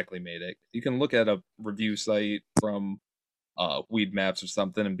exactly made it. You can look at a review site from Weed Maps or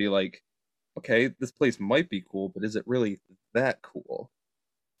something and be like, okay, this place might be cool, but is it really that cool?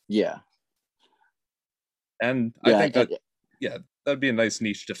 yeah. And I think that, yeah, that'd be a nice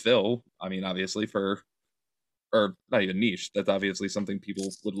niche to fill. I mean, obviously or not even niche, that's obviously something people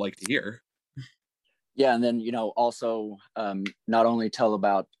would like to hear. Yeah. And then, also not only tell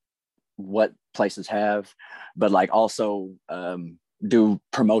about what places have, but like also do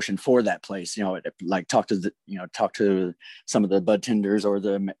promotion for that place, like talk to some of the bud tenders or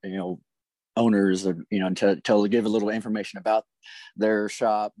the, owners, or to give a little information about their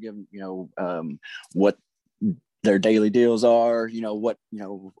shop, give what their daily deals are,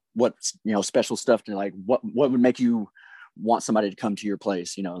 what special stuff to, like what would make you want somebody to come to your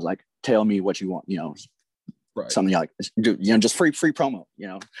place, like tell me what you want, Right. something like do, just free promo,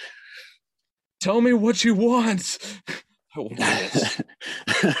 Tell me what you want. I will do this.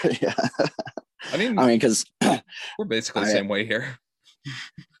 Yeah. I mean, because we're basically the same way here.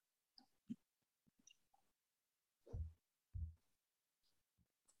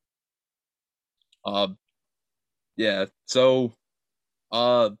 Yeah. So,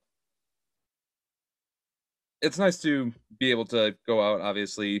 it's nice to be able to go out,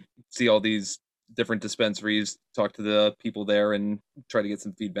 obviously, see all these different dispensaries, talk to the people there, and try to get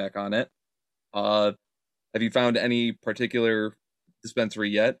some feedback on it. Have you found any particular dispensary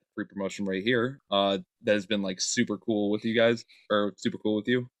yet? Free promotion right here. That has been like super cool with you guys, or super cool with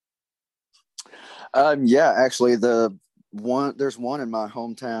you. Yeah, actually, there's one in my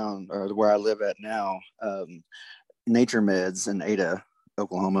hometown, or where I live at now, Nature Meds in Ada,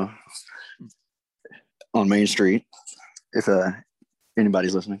 Oklahoma, on Main Street. If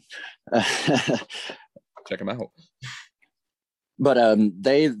anybody's listening, check them out. But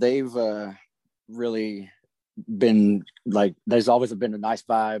they've really been like, there's always been a nice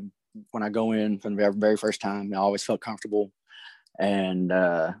vibe when I go in from the very first time. I always felt comfortable, and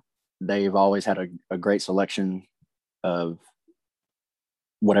they've always had a great selection of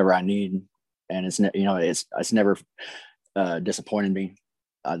whatever I need, and it's never disappointed me.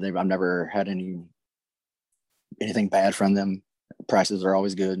 I've never had anything bad from them. Prices are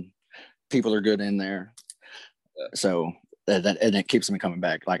always good. People are good in there, so and it keeps me coming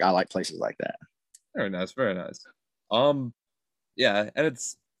back. Like, I like places like that. Very nice, very nice. Yeah, and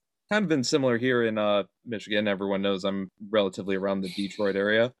it's kind of been similar here in Michigan. Everyone knows I'm relatively around the Detroit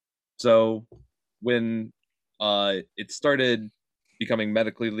area. So when it started becoming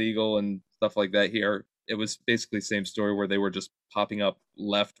medically legal and stuff like that here, it was basically the same story where they were just popping up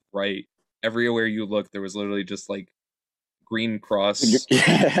left, right. Everywhere you look, there was literally just like green cross.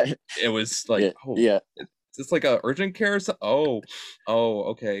 It was like, yeah. Is this like a urgent care? Oh,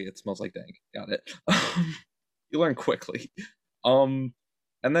 okay. It smells like dank. Got it. You learn quickly. And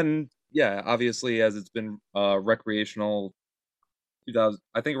then yeah, obviously as it's been recreational, 2000,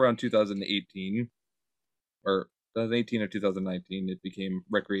 I think around 2018 or 2018 or 2019, it became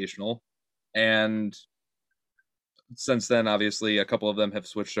recreational, and since then, obviously, a couple of them have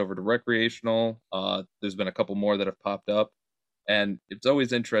switched over to recreational. There's been a couple more that have popped up, and it's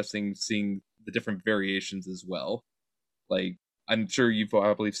always interesting seeing the different variations as well. Like, I'm sure you've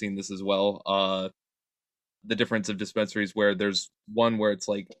probably seen this as well. The difference of dispensaries where there's one where it's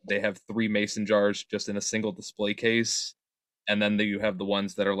like they have 3 mason jars just in a single display case, and then you have the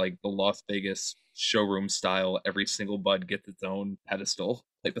ones that are like the Las Vegas showroom style. Every single bud gets its own pedestal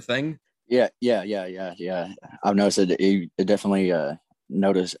type of thing. Yeah. I've noticed it definitely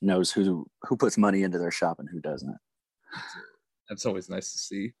knows who puts money into their shop and who doesn't. That's always nice to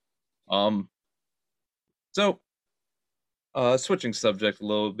see. So switching subject a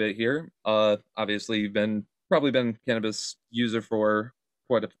little bit here. Obviously you've probably been cannabis user for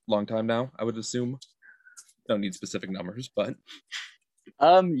quite a long time now, I would assume. Don't need specific numbers, but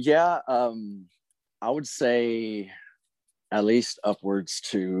yeah, I would say at least upwards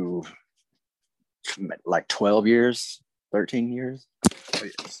to like 12 years, 13 years. Oh,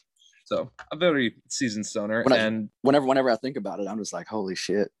 yes. So a very seasoned stoner. Whenever I think about it, I'm just like, holy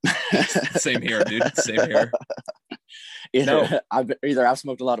shit. Same here, dude. Same here. Either I've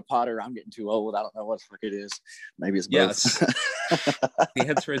smoked a lot of pot or I'm getting too old. I don't know what the fuck it is. Maybe it's both. Yes. The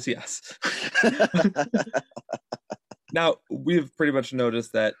answer is yes. Now, we've pretty much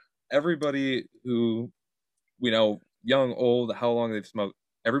noticed that everybody who we know young, old, how long they've smoked.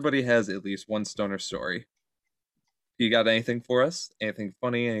 Everybody has at least one stoner story. You got anything for us? Anything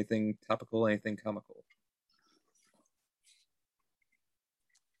funny? Anything topical? Anything comical?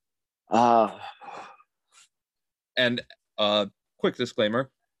 And quick disclaimer: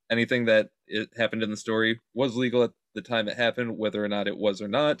 anything that it happened in the story was legal at the time it happened, whether or not it was or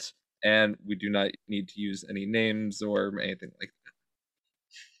not, and we do not need to use any names or anything like that.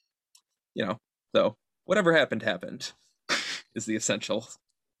 You know, so whatever happened is the essential.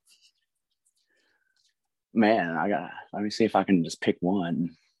 Man, let me see if I can just pick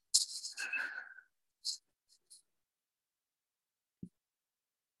one.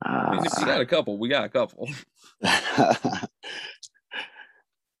 I mean, if you got a couple, we got a couple.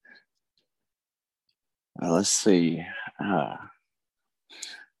 Let's see.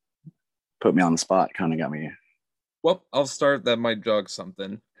 Put me on the spot, kind of got me. Well, I'll start. That might jog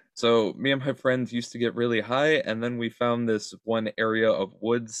something. So me and my friends used to get really high, and then we found this one area of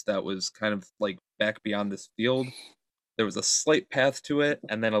woods that was kind of like back beyond this field. There was a slight path to it,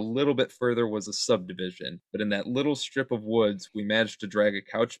 and then a little bit further was a subdivision. But in that little strip of woods, we managed to drag a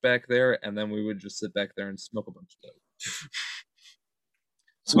couch back there, and then we would just sit back there and smoke a bunch of dope.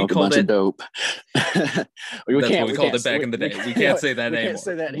 Smoke a bunch of dope. That's what we called it back in the day. We can't say that anymore. Can't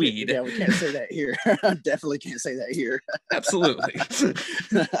say that weed. Yeah, we can't say that here. Definitely can't say that here. Absolutely.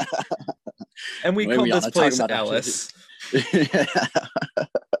 And we called this place Alice.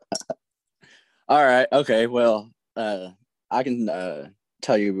 All right. Okay. Well, I can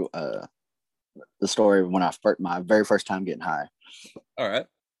tell you the story of when my very first time getting high. All right.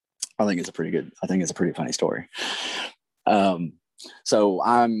 I think it's a pretty funny story. So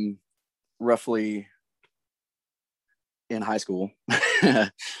I'm roughly in high school.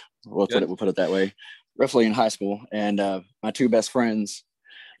 we'll put it that way. Roughly in high school, and my two best friends,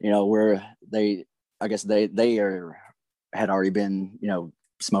 had already been,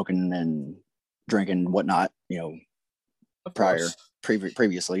 smoking and drinking and whatnot,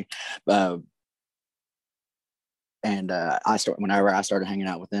 previously. Whenever I started hanging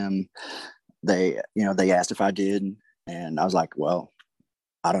out with them, they asked if I did. And I was like, well,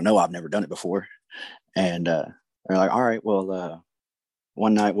 I don't know. I've never done it before. And they're like, all right, well,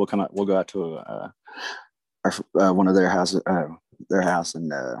 one night we'll go out to one of their house,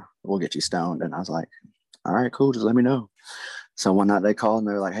 and we'll get you stoned. And I was like, all right, cool. Just let me know. So one night they called and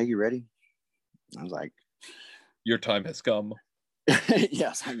they're like, hey, you ready? I was like, your time has come.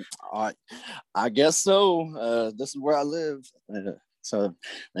 Yes, I guess so. This is where I live. So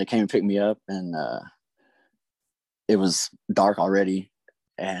they came and picked me up, and it was dark already,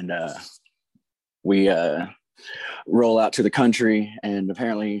 and we roll out to the country, and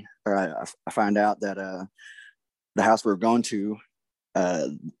apparently I find out that the house we were going to,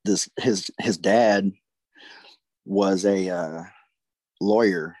 his dad was a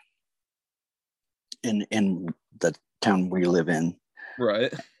lawyer in the town we live in.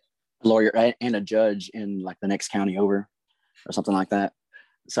 Right. Lawyer and a judge in like the next county over or something like that.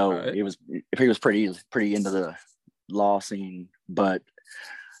 So right. He was pretty into the law scene, but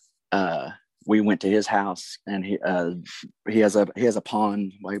we went to his house, and he has a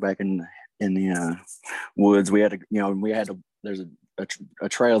pond way back in the woods. There's a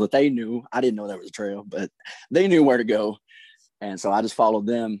trail that they knew. I didn't know there was a trail, but they knew where to go, and so I just followed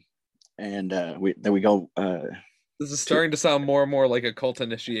them, and we go. This is starting to sound more and more like a cult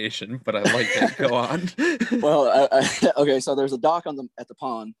initiation, but I like it. Go on. Well, okay, so there's a dock at the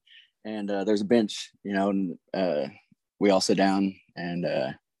pond, and there's a bench, and we all sit down,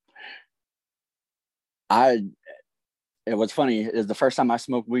 and what's funny is the first time I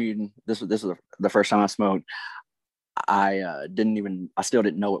smoked weed, this was the first time I smoked, I still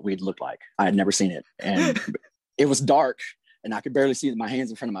didn't know what weed looked like. I had never seen it, and it was dark, and I could barely see my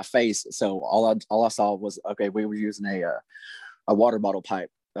hands in front of my face. So all I saw was, okay, we were using a water bottle pipe,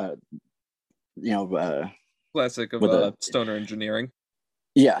 classic of stoner engineering.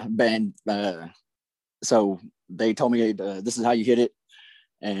 Yeah, and so they told me, this is how you hit it,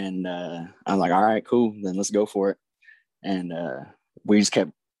 and I'm like, all right, cool, then let's go for it. And we just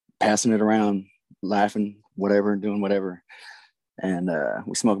kept passing it around, laughing, whatever, doing whatever, and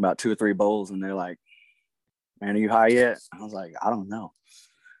we smoked about 2 or 3 bowls, and they're like, man, are you high yet? I was like, I don't know.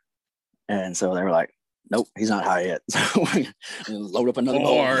 And so they were like, nope, he's not high yet. So we load up another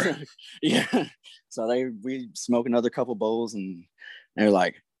bowl. Yeah. So we smoke another couple bowls, and they're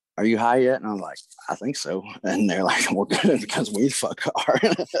like, are you high yet? And I'm like, I think so. And they're like, well, good, because we fuck are.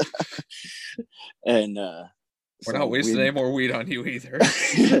 And we're not wasting any more weed on you either.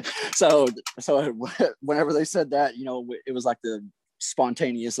 So whenever they said that, it was like the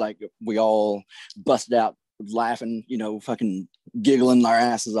spontaneous, like we all busted out laughing, fucking giggling our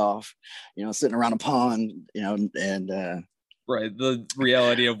asses off, sitting around a pond, and Right. The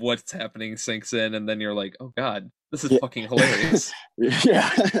reality of what's happening sinks in, and then you're like, oh God, this is Yeah. fucking hilarious.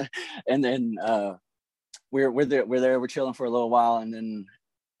 Yeah. And then we're chilling for a little while, and then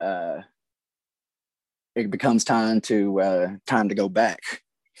it becomes time to go back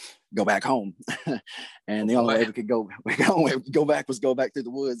home. And the only way we could go back was go back through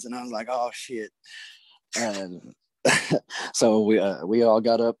the woods. And I was like, oh shit. And so we all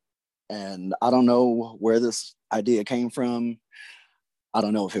got up, and I don't know where this idea came from. I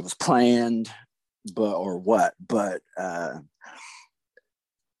don't know if it was planned or what, but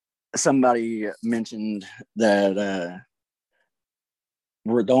somebody mentioned that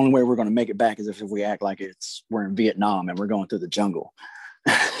the only way we're going to make it back is if we act like we're in Vietnam and we're going through the jungle.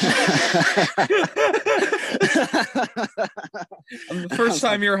 And the first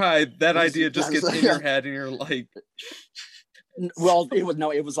time you're high, that idea just gets in your head, and you're like, well,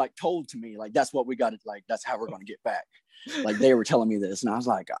 it was like told to me, like, that's what we got, like, that's how we're going to get back. Like, they were telling me this, and I was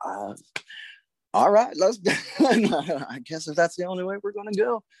like, all right, let's I guess if that's the only way we're going to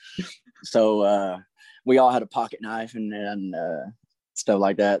go. So we all had a pocket knife and stuff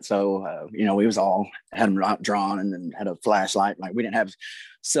like that. So we was all had them drawn, and then had a flashlight. Like, we didn't have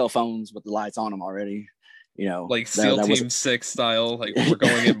cell phones with the lights on them already, like SEAL Team 6 style, like, we're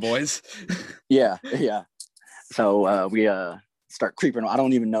going in, boys. Yeah. So we start creeping. I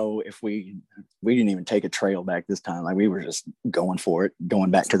don't even know if we didn't even take a trail back this time. Like, we were just going for it,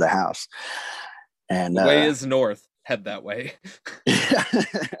 going back to the house. And the way is north, head that way.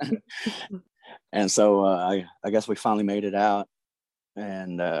 And so I guess we finally made it out,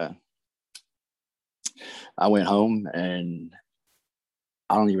 and I went home, and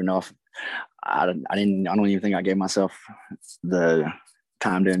I don't even know if I don't even think I gave myself the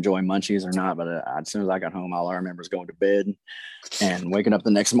time to enjoy munchies or not. But as soon as I got home, all I remember is going to bed and waking up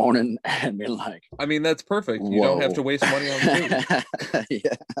the next morning and being like, I mean, that's perfect. You don't have to waste money on food.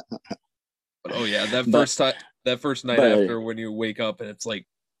 Yeah. But, oh yeah, that first night after, when you wake up and it's like,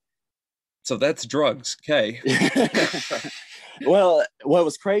 so that's drugs, okay? Well, what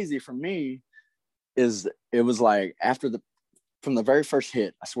was crazy for me is it was like from the very first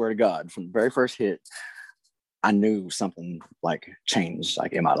hit, I swear to God, from the very first hit, I knew something like changed,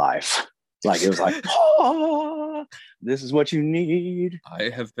 like, in my life. Like, it was like, oh, this is what you need. I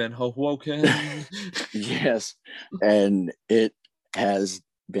have been awoken. Yes. And it has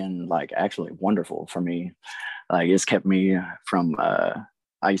been, like, actually wonderful for me. Like, it's kept me from I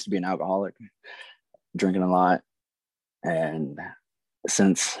used to be an alcoholic, drinking a lot, and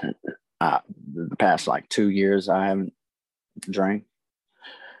since the past, like, 2 years, I haven't drank.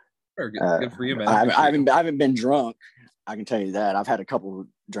 Very good. Good for you, man. I haven't been drunk, I can tell you that. I've had a couple of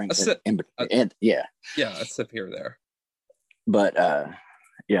drinks in between. Yeah, a sip here or there. But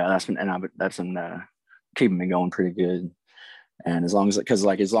yeah, that's been keeping me going pretty good. And as long as I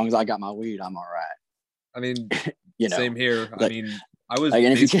got my weed, I'm all right. I mean, same here. Like, I mean, I was like,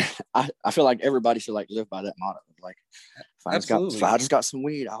 and if you can, I feel like everybody should, like, live by that motto. Like, if I just got some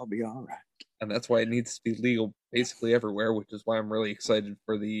weed, I'll be all right. And that's why it needs to be legal basically everywhere, which is why I'm really excited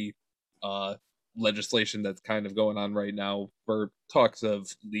for the legislation that's kind of going on right now for talks of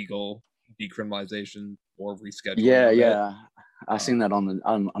legal decriminalization or rescheduling. Yeah. I seen that on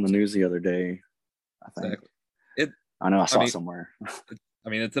the news the other day, I think. Exactly. I know I saw somewhere. I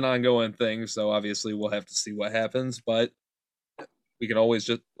mean, it's an ongoing thing, so obviously we'll have to see what happens, but we can always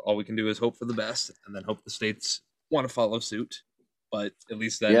all we can do is hope for the best, and then hope the states want to follow suit. But at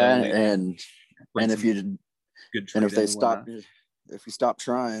least that, and if you stop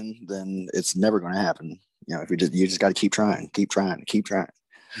trying, then it's never going to happen. If you just got to keep trying.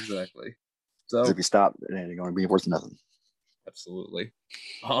 Exactly. So if you stop, it ain't going to be worth nothing. Absolutely.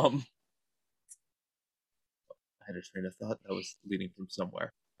 I had a train of thought that was leading from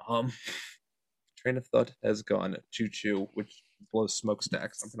somewhere. Train of thought has gone choo-choo, which blows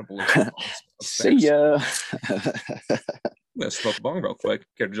smokestacks. I'm gonna blow some smokestacks. See ya. I'm gonna smoke a bong real quick.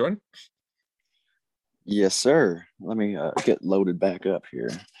 Care to join? Yes, sir. Let me get loaded back up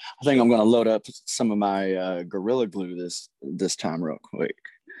here. I think I'm gonna load up some of my Gorilla Glue this time real quick.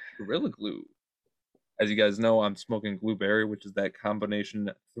 Gorilla Glue. As you guys know, I'm smoking Blueberry, which is that combination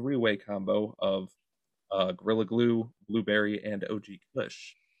 3-way combo of Gorilla Glue, Blueberry, and OG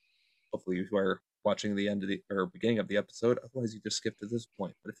Kush. Hopefully you are watching the end of or beginning of the episode. Otherwise, you just skipped to this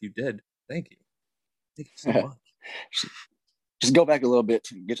point. But if you did, thank you. Thank you so much. Just go back a little bit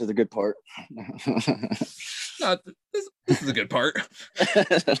to get to the good part. No, this is the good part.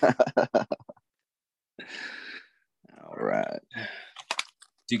 All right.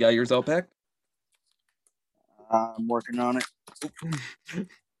 Do you got yours all packed? I'm working on it.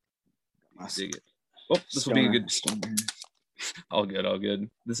 Dig it. Oh, this will be a good. All good, all good.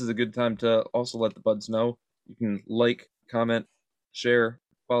 This is a good time to also let the buds know. You can like, comment, share,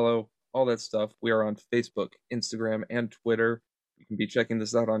 follow, all that stuff. We are on Facebook, Instagram, and Twitter. You can be checking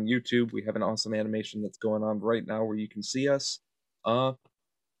this out on YouTube. We have an awesome animation that's going on right now where you can see us.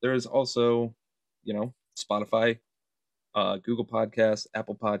 There is also, Spotify, Google Podcasts,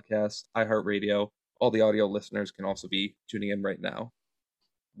 Apple Podcasts, iHeartRadio. All the audio listeners can also be tuning in right now.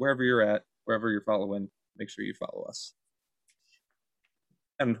 Wherever you're at, wherever you're following, make sure you follow us.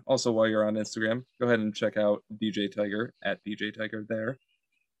 And also, while you're on Instagram, go ahead and check out DJ Tiger at DJ Tiger there.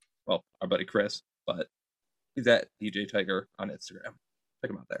 Well, our buddy Chris, but he's at DJ Tiger on Instagram.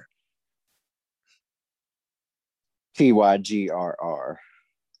 Check him out there. TYGRR.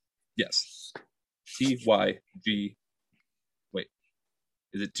 Yes. TYG. Wait.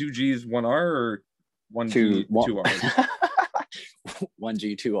 Is it 2 G's, 1 R, or 1 G, 2 R's? 1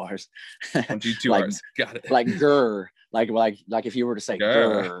 G, 2 R's. 1 G, 2 like, R's. Got it. Like grr. Like if you were to say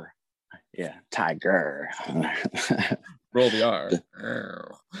grr. Yeah, Tiger. Roll the R.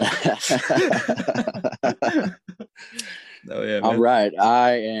 Oh, yeah, man. All right.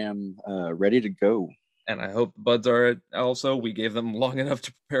 I am ready to go. And I hope the buds are also. We gave them long enough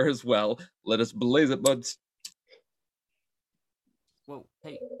to prepare as well. Let us blaze it, buds. Whoa,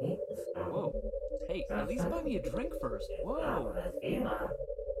 hey. Whoa. Hey, at least buy me a drink first. Whoa.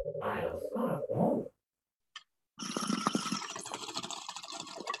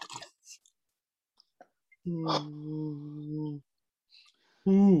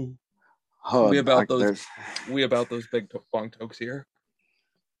 Oh, we about those big bong tokes here.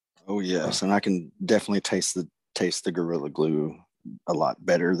 Oh yes, and I can definitely taste the Gorilla Glue a lot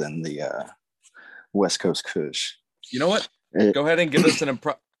better than the West Coast Kush. You know what? Go ahead and give us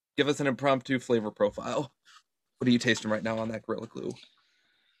an impromptu flavor profile. What are you tasting right now on that Gorilla Glue?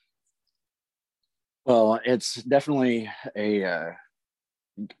 Well, it's definitely a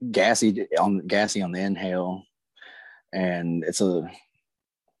gassy on the inhale, and it's a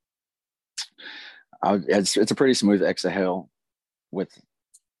pretty smooth exhale with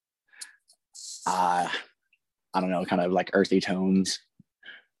I don't know, kind of like earthy tones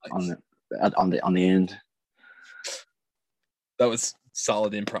on the end. That was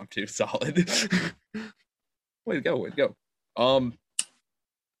solid impromptu. Solid. Way to go. Oh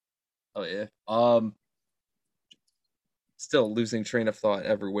yeah. Still losing train of thought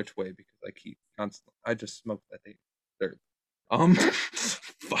every which way because I keep constantly. I just smoked that thing. Third.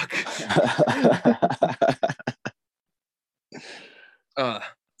 Fuck.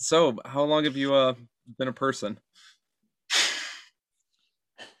 So how long have you been a person?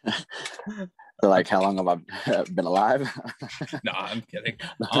 Like how long have I been alive? Nah, I'm kidding.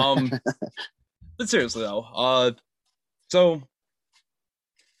 But seriously though, so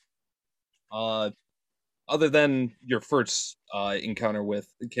other than your first encounter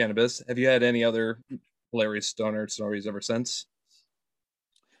with cannabis, have you had any other hilarious stoner stories ever since?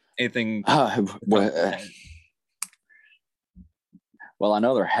 Anything? Well, I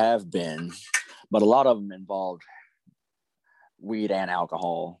know there have been, but a lot of them involved weed and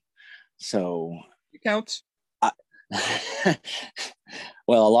alcohol. So it counts.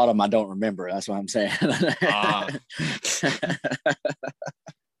 Well, a lot of them I don't remember. That's what I'm saying.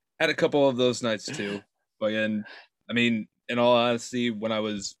 Had a couple of those nights too. But I mean, in all honesty, when I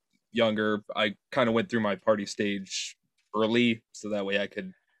was younger, I kind of went through my party stage early, so that way I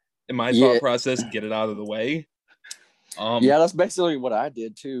could, in my thought process, get it out of the way. Yeah, that's basically what I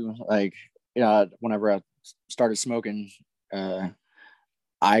did too. Like, whenever I started smoking, I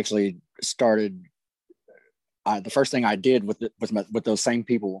actually started. The first thing I did with those same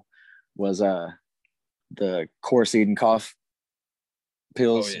people was the Corseed and cough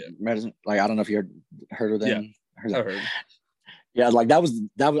pills medicine. Like, I don't know if you heard of them. Yeah, I heard. Yeah, like that was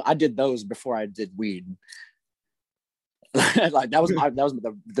I did those before I did weed. Like that was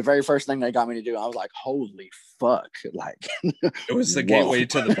the very first thing they got me to do. I was like, holy fuck. Like it was the gateway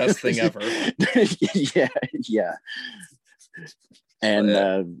to the best thing ever. yeah. And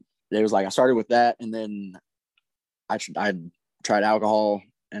it was like I started with that, and then I tried alcohol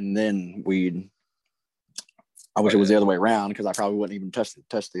and then weed. I wish it was the other way around, because I probably wouldn't even touch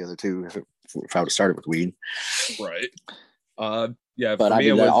the other two if I would have started with weed. Right. Yeah. But I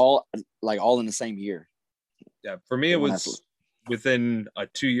did that all in the same year. Yeah, for me it was within a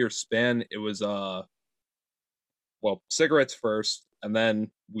 2-year span. It was cigarettes first, and then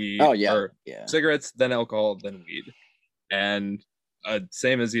weed. Oh yeah, yeah. Cigarettes, then alcohol, then weed. And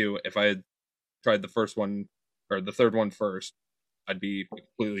same as you, if I had tried the first one or the third one first, I'd be a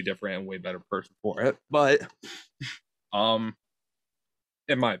completely different and way better person for it. But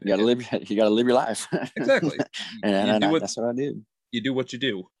in my You gotta opinion, live. You gotta live your life. exactly. That's what I did. You do what you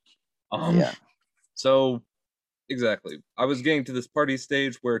do. Yeah. So exactly. I was getting to this party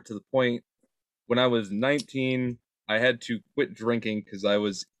stage where, to the point when I was 19, I had to quit drinking because I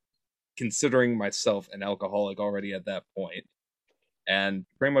was considering myself an alcoholic already at that point. And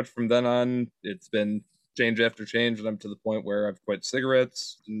pretty much from then on, it's been change after change, and I'm to the point where I've quit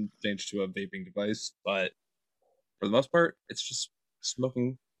cigarettes and changed to a vaping device. But for the most part, it's just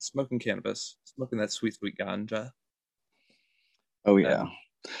smoking cannabis, smoking that sweet, sweet ganja. Oh yeah. And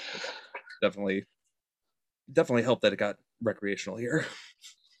definitely helped that it got recreational here.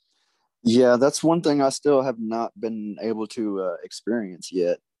 Yeah, that's one thing I still have not been able to experience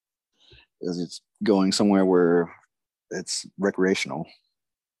yet. Is it's going somewhere where it's recreational.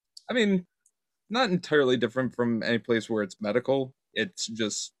 I mean, not entirely different from any place where it's medical. It's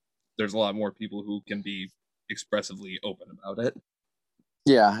just there's a lot more people who can be expressively open about it.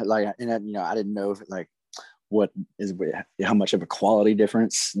 Yeah, like, and you know, I didn't know if, like, what is how much of a quality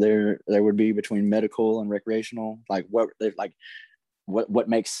difference there would be between medical and recreational. Like what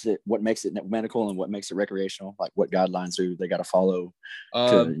makes it medical and what makes it recreational. Like what guidelines do they got to follow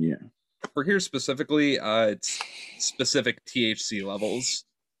to, you know. For here specifically, it's specific THC levels.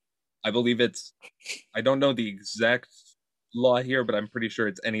 I believe I don't know the exact law here, but I'm pretty sure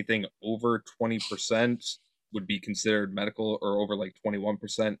it's anything over 20% would be considered medical, or over like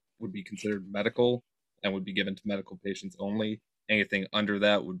 21% would be considered medical and would be given to medical patients only. Anything under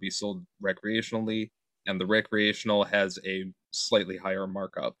that would be sold recreationally, and the recreational has a slightly higher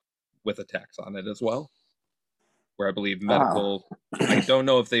markup with a tax on it as well. Where I believe medical, I don't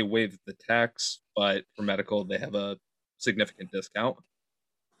know if they waive the tax, but for medical, they have a significant discount.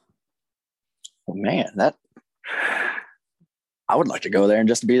 Oh, man, that I would like to go there and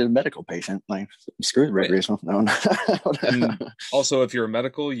just be a medical patient. Like, screw the recreational. No. And also, if you're a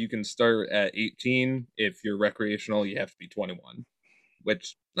medical, you can start at 18. If you're recreational, you have to be 21,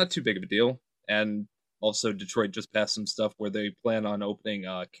 which not too big of a deal. And also, Detroit just passed some stuff where they plan on opening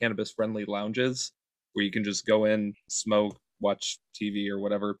cannabis-friendly lounges where you can just go in, smoke, watch TV or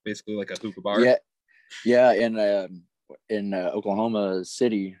whatever, basically like a hookah bar. Yeah. In Oklahoma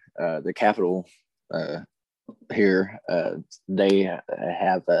City, the capital here, they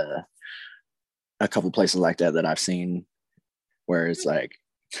have a couple places like that I've seen, where it's like,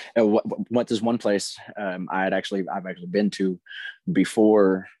 what there's one place I've actually been to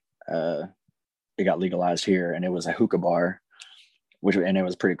before it got legalized here, and it was a hookah bar, and it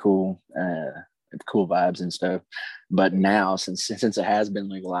was pretty cool. Cool vibes and stuff. But now, since it has been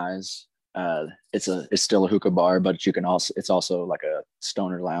legalized, it's still a hookah bar, but it's also like a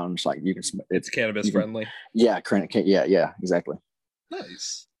stoner lounge. Like it's cannabis friendly. Yeah, exactly.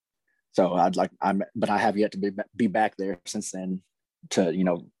 Nice. So but I have yet to be back there since then to, you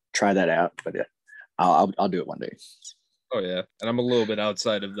know, try that out. But yeah, I'll do it one day. Oh yeah, and I'm a little bit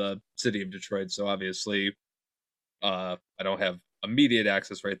outside of the city of Detroit, so obviously, I don't have immediate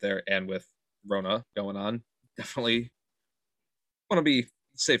access right there, and with Rona going on, definitely want to be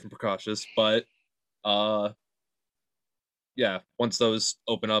safe and precautious. But yeah, once those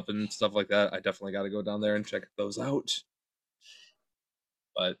open up and stuff like that, I definitely got to go down there and check those out.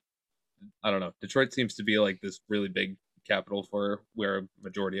 But I don't know, Detroit seems to be like this really big capital for where a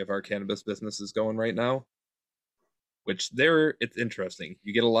majority of our cannabis business is going right now. Which it's interesting.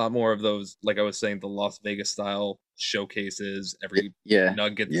 You get a lot more of those, like I was saying, the Las Vegas style showcases. Every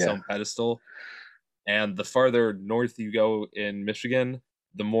nug gets its own pedestal. And the farther north you go in Michigan,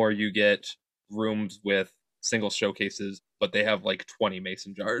 the more you get rooms with single showcases, but they have like 20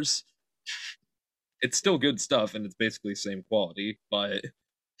 mason jars. It's still good stuff, and it's basically the same quality, but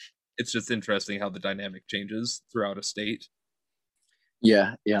it's just interesting how the dynamic changes throughout a state.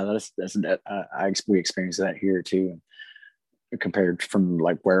 Yeah, we experienced that here too. Compared from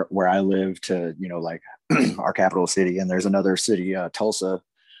like where I live to, you know, like our capital city, and there's another city, Tulsa,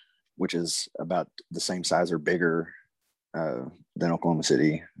 which is about the same size or bigger than Oklahoma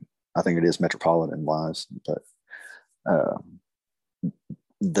City. I think it is metropolitan wise, but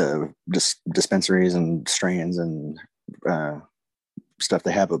the dispensaries and strains and stuff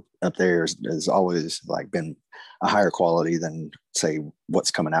they have up there is always like been a higher quality than, say,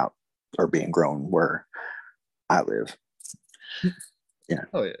 what's coming out or being grown where I live. Yeah.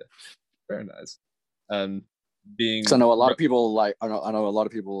 Oh yeah, very nice. So I know a lot of people I know a lot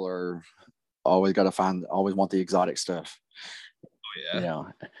of people are always want the exotic stuff. Oh yeah. You know,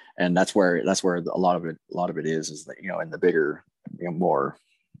 and that's where a lot of it is that, you know, in the bigger, you know, more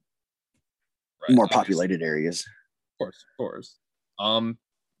populated areas. Of course.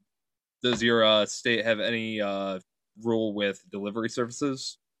 Does your state have any rule with delivery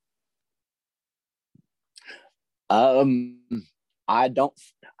services? I don't.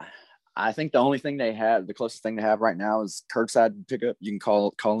 I think the only thing they have, the closest thing they have right now, is curbside pickup. You can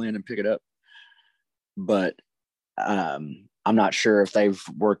call in and pick it up, but I'm not sure if they've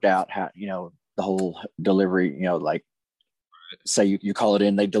worked out how, the whole delivery. Like, say you call it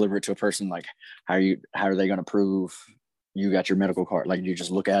in, they deliver it to a person. Like, how are they going to prove you got your medical card? Like, you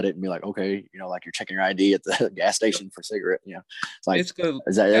just look at it and be like, okay, like you're checking your ID at the gas station for cigarette. It's like, Basically,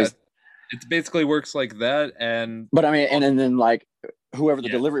 yeah, it basically works like that. But I mean, and then like whoever the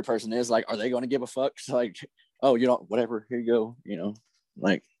delivery person is, like, are they going to give a fuck? It's like, oh, whatever, here you go.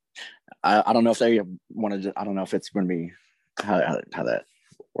 Like, I don't know if they want to. I don't know if it's going to be how that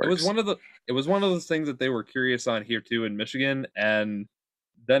works. It was one of those things that they were curious on here too in Michigan, and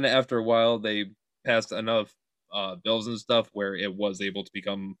then after a while they passed enough bills and stuff where it was able to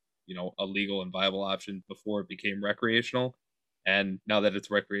become a legal and viable option before it became recreational. And now that it's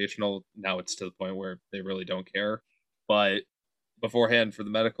recreational, now it's to the point where they really don't care. But beforehand, for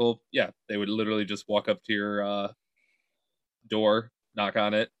the medical, they would literally just walk up to your door, knock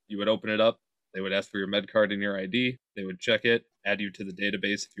on it, you would open it up, they would ask for your med card and your ID, they would check it, add you to the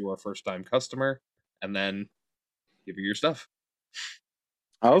database if you were a first-time customer, and then give you your stuff.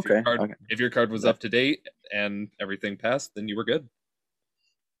 Oh, okay. If your card was up to date and everything passed, then you were good.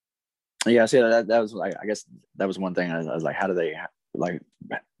 Yeah, see, that was like, I guess that was one thing. I was like, how do they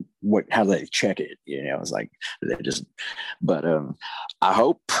how do they check it? It's like they just. But I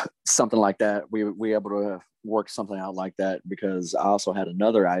hope something like that we able to work something out like that, because I also had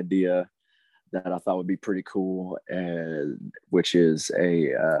another idea that I thought would be pretty cool, which is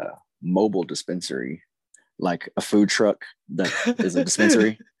a mobile dispensary, like a food truck that is a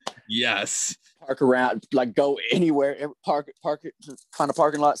dispensary. Yes. Park around, like go anywhere, park it, find a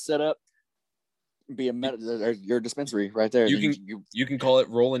parking lot set up. Be your dispensary right there. You can call it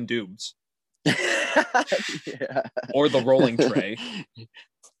Rolling Dubes. Yeah. Or the Rolling Tray.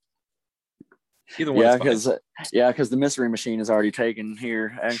 Either one. Because the mystery machine is already taken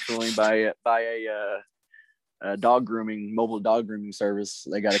here actually by a mobile dog grooming service.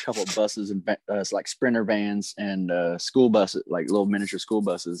 They got a couple of buses and it's like Sprinter vans and school buses, like little miniature school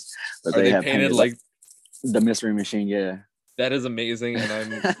buses. But they have painted like the mystery machine. Yeah. That is amazing, and I'm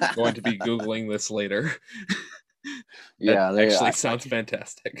going to be Googling this later. Yeah, that actually sounds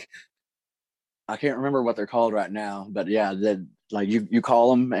fantastic. I can't remember what they're called right now, but yeah, like you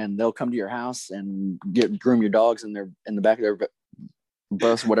call them and they'll come to your house and groom your dogs in the back of their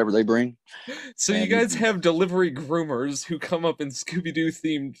bus, whatever they bring. So you guys have delivery groomers who come up in Scooby-Doo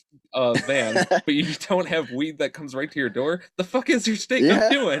themed vans, but you don't have weed that comes right to your door? The fuck is your state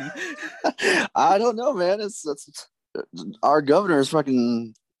doing? I don't know, man. It's our governor is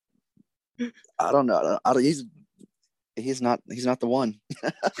fucking. I don't know. He's not the one.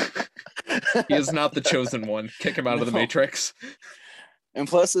 He is not the chosen one. Kick him out of the Matrix. And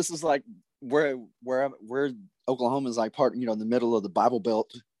plus, this is like where Oklahoma is like part, in the middle of the Bible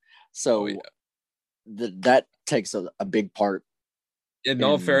Belt, so that takes a big part. In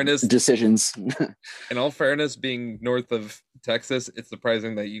all fairness, decisions. In all fairness, being north of Texas, it's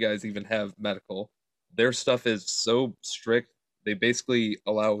surprising that you guys even have medical. Their stuff is so strict. They basically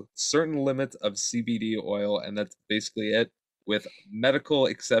allow certain limits of CBD oil, and that's basically it, with medical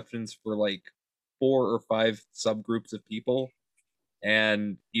exceptions for like 4 or 5 subgroups of people.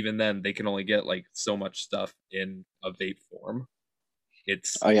 And even then, they can only get like so much stuff in a vape form.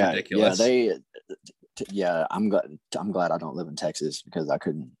 It's ridiculous. I'm glad I don't live in Texas, because I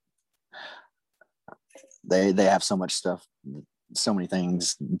couldn't. They have so much stuff, so many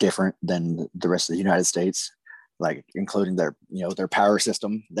things different than the rest of the United States, like including their power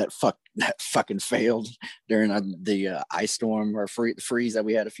system that fucking failed during the ice storm or freeze that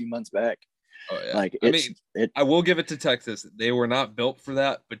we had a few months back. Oh yeah, like I will give it to Texas. They were not built for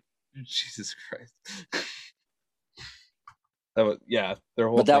that, but Jesus Christ. That was their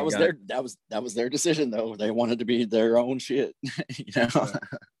whole. But that was their decision though. They wanted to be their own shit. That's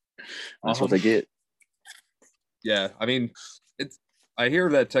what they get. Yeah, I mean, I hear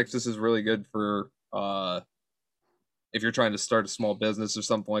that Texas is really good for if you're trying to start a small business or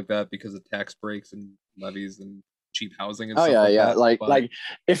something like that, because of tax breaks and levies and cheap housing and stuff like that. Like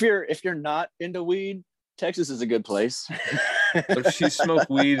if you're not into weed, Texas is a good place. But if you smoke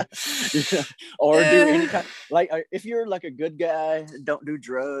weed or do any kind, like if you're like a good guy, don't do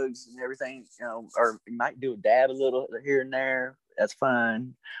drugs and everything, or you might do a dab a little here and there, that's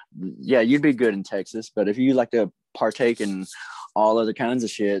fine. Yeah, you'd be good in Texas. But if you like to partake in all other kinds of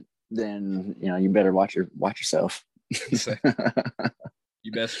shit, then you better watch yourself.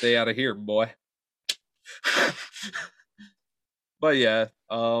 You best stay out of here, boy. But yeah,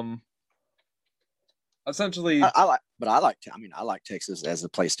 essentially, I like Texas as a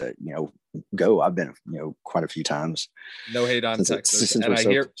place to go. I've been quite a few times. No hate on Texas, and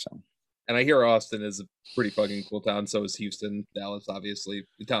I hear Austin is a pretty fucking cool town. So is Houston, Dallas. Obviously,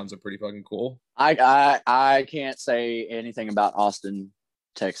 the towns are pretty fucking cool. I can't say anything about Austin,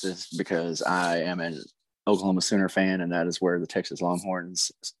 Texas, because I am an Oklahoma Sooner fan, and that is where the Texas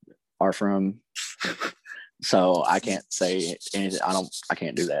Longhorns are from. So I can't say anything. I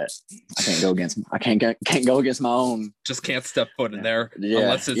can't do that. I can't go against. I can't go against my own. Just can't step foot in there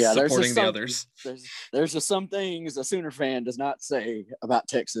unless it's supporting the others. There's just some things a Sooner fan does not say about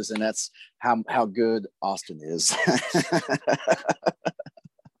Texas, and that's how good Austin is.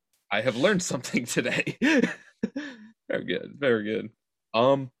 I have learned something today. Very good. Very good.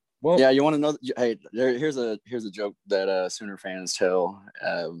 Well, yeah, you want to know? Hey, here's a joke that Sooner fans tell.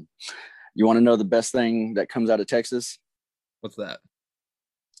 You want to know the best thing that comes out of Texas? What's that?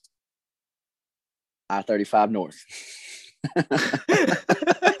 I-35 North.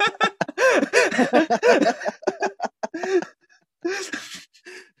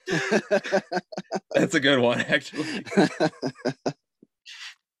 That's a good one, actually.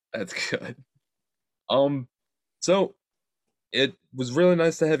 That's good. So it was really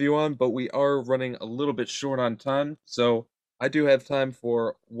nice to have you on, but we are running a little bit short on time, so I do have time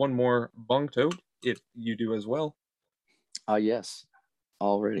for one more bong tote, if you do as well. Yes,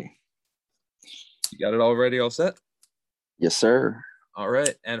 already. You got it already all set? Yes, sir. All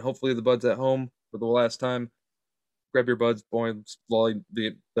right, and hopefully the buds at home for the last time. Grab your buds, boys, lolly,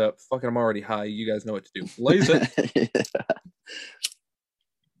 the fucking I'm already high. You guys know what to do. Blaze it. Is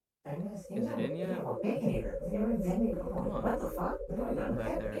it in yet? Come on. What the fuck? What are you doing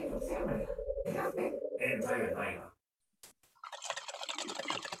back there?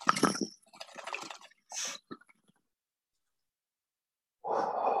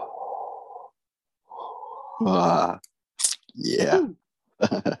 Yeah.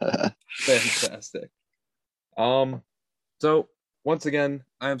 Fantastic. So once again,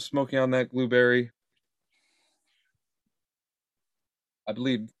 I am smoking on that Blueberry. I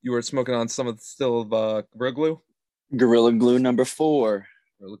believe you were smoking on some of the still of Gorilla Glue. Gorilla Glue number 4.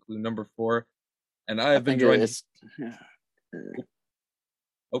 Gorilla Glue number 4. And I have been joined.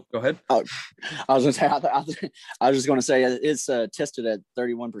 Oh, go ahead. I was going to say, I was just going to say it's tested at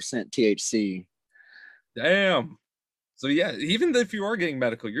 31% THC. Damn. So yeah, even if you are getting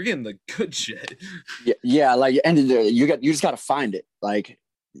medical, you're getting the good shit. Yeah, like, and you just got to find it. Like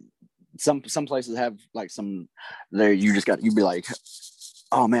some places have like some there. You'd be like,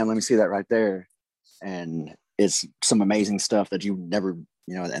 oh man, let me see that right there, and it's some amazing stuff that you never,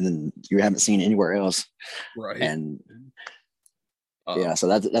 and then you haven't seen anywhere else. Right. And yeah, so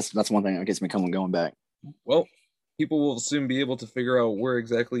that's one thing that gets me going back. Well, people will soon be able to figure out where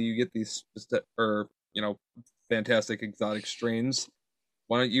exactly you get these fantastic exotic strains.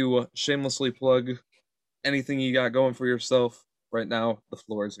 Why don't you shamelessly plug anything you got going for yourself right now? The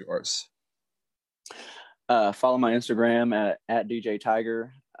floor is yours. Follow my Instagram at DJ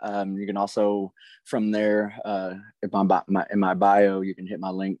Tiger. You can also from there, in my bio, you can hit my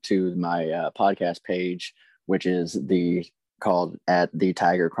link to my podcast page, which is called at the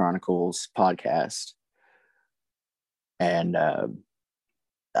Tiger Chronicles podcast, and I'll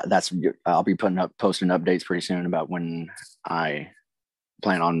be posting updates pretty soon about when I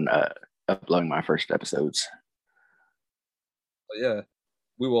plan on uploading my first episodes. Yeah,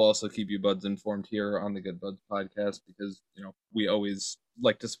 we will also keep you buds informed here on the Good Buds podcast, because we always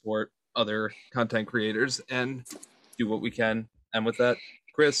like to support other content creators and do what we can. And with that,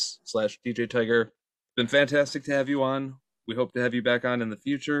 Chris / DJ Tiger, it's been fantastic to have you on. We hope to have you back on in the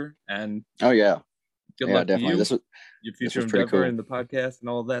future. And oh yeah, good luck definitely. to you. Your future endeavor in the podcast and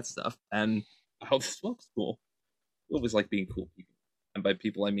all of that stuff. And I hope this looks cool. We always like being cool people. And by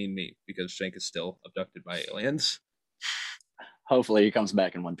people, I mean me, because Shank is still abducted by aliens. Hopefully he comes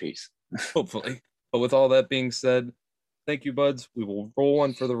back in one piece. Hopefully. But with all that being said, thank you, buds. We will roll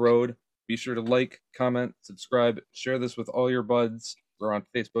one for the road. Be sure to like, comment, subscribe, share this with all your buds. We're on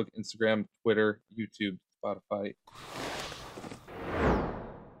Facebook, Instagram, Twitter, YouTube, Spotify,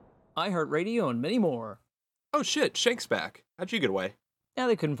 iHeartRadio, and many more. Oh shit, Shank's back. How'd you get away? Yeah,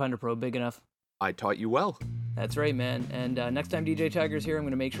 they couldn't find a probe big enough. I taught you well. That's right, man. And next time DJ Tiger's here, I'm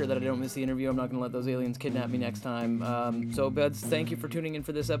going to make sure that I don't miss the interview. I'm not going to let those aliens kidnap me next time. So, buds, thank you for tuning in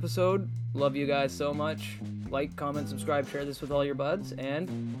for this episode. Love you guys so much. Like, comment, subscribe, share this with all your buds,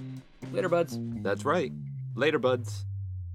 and later, buds. That's right. Later, buds.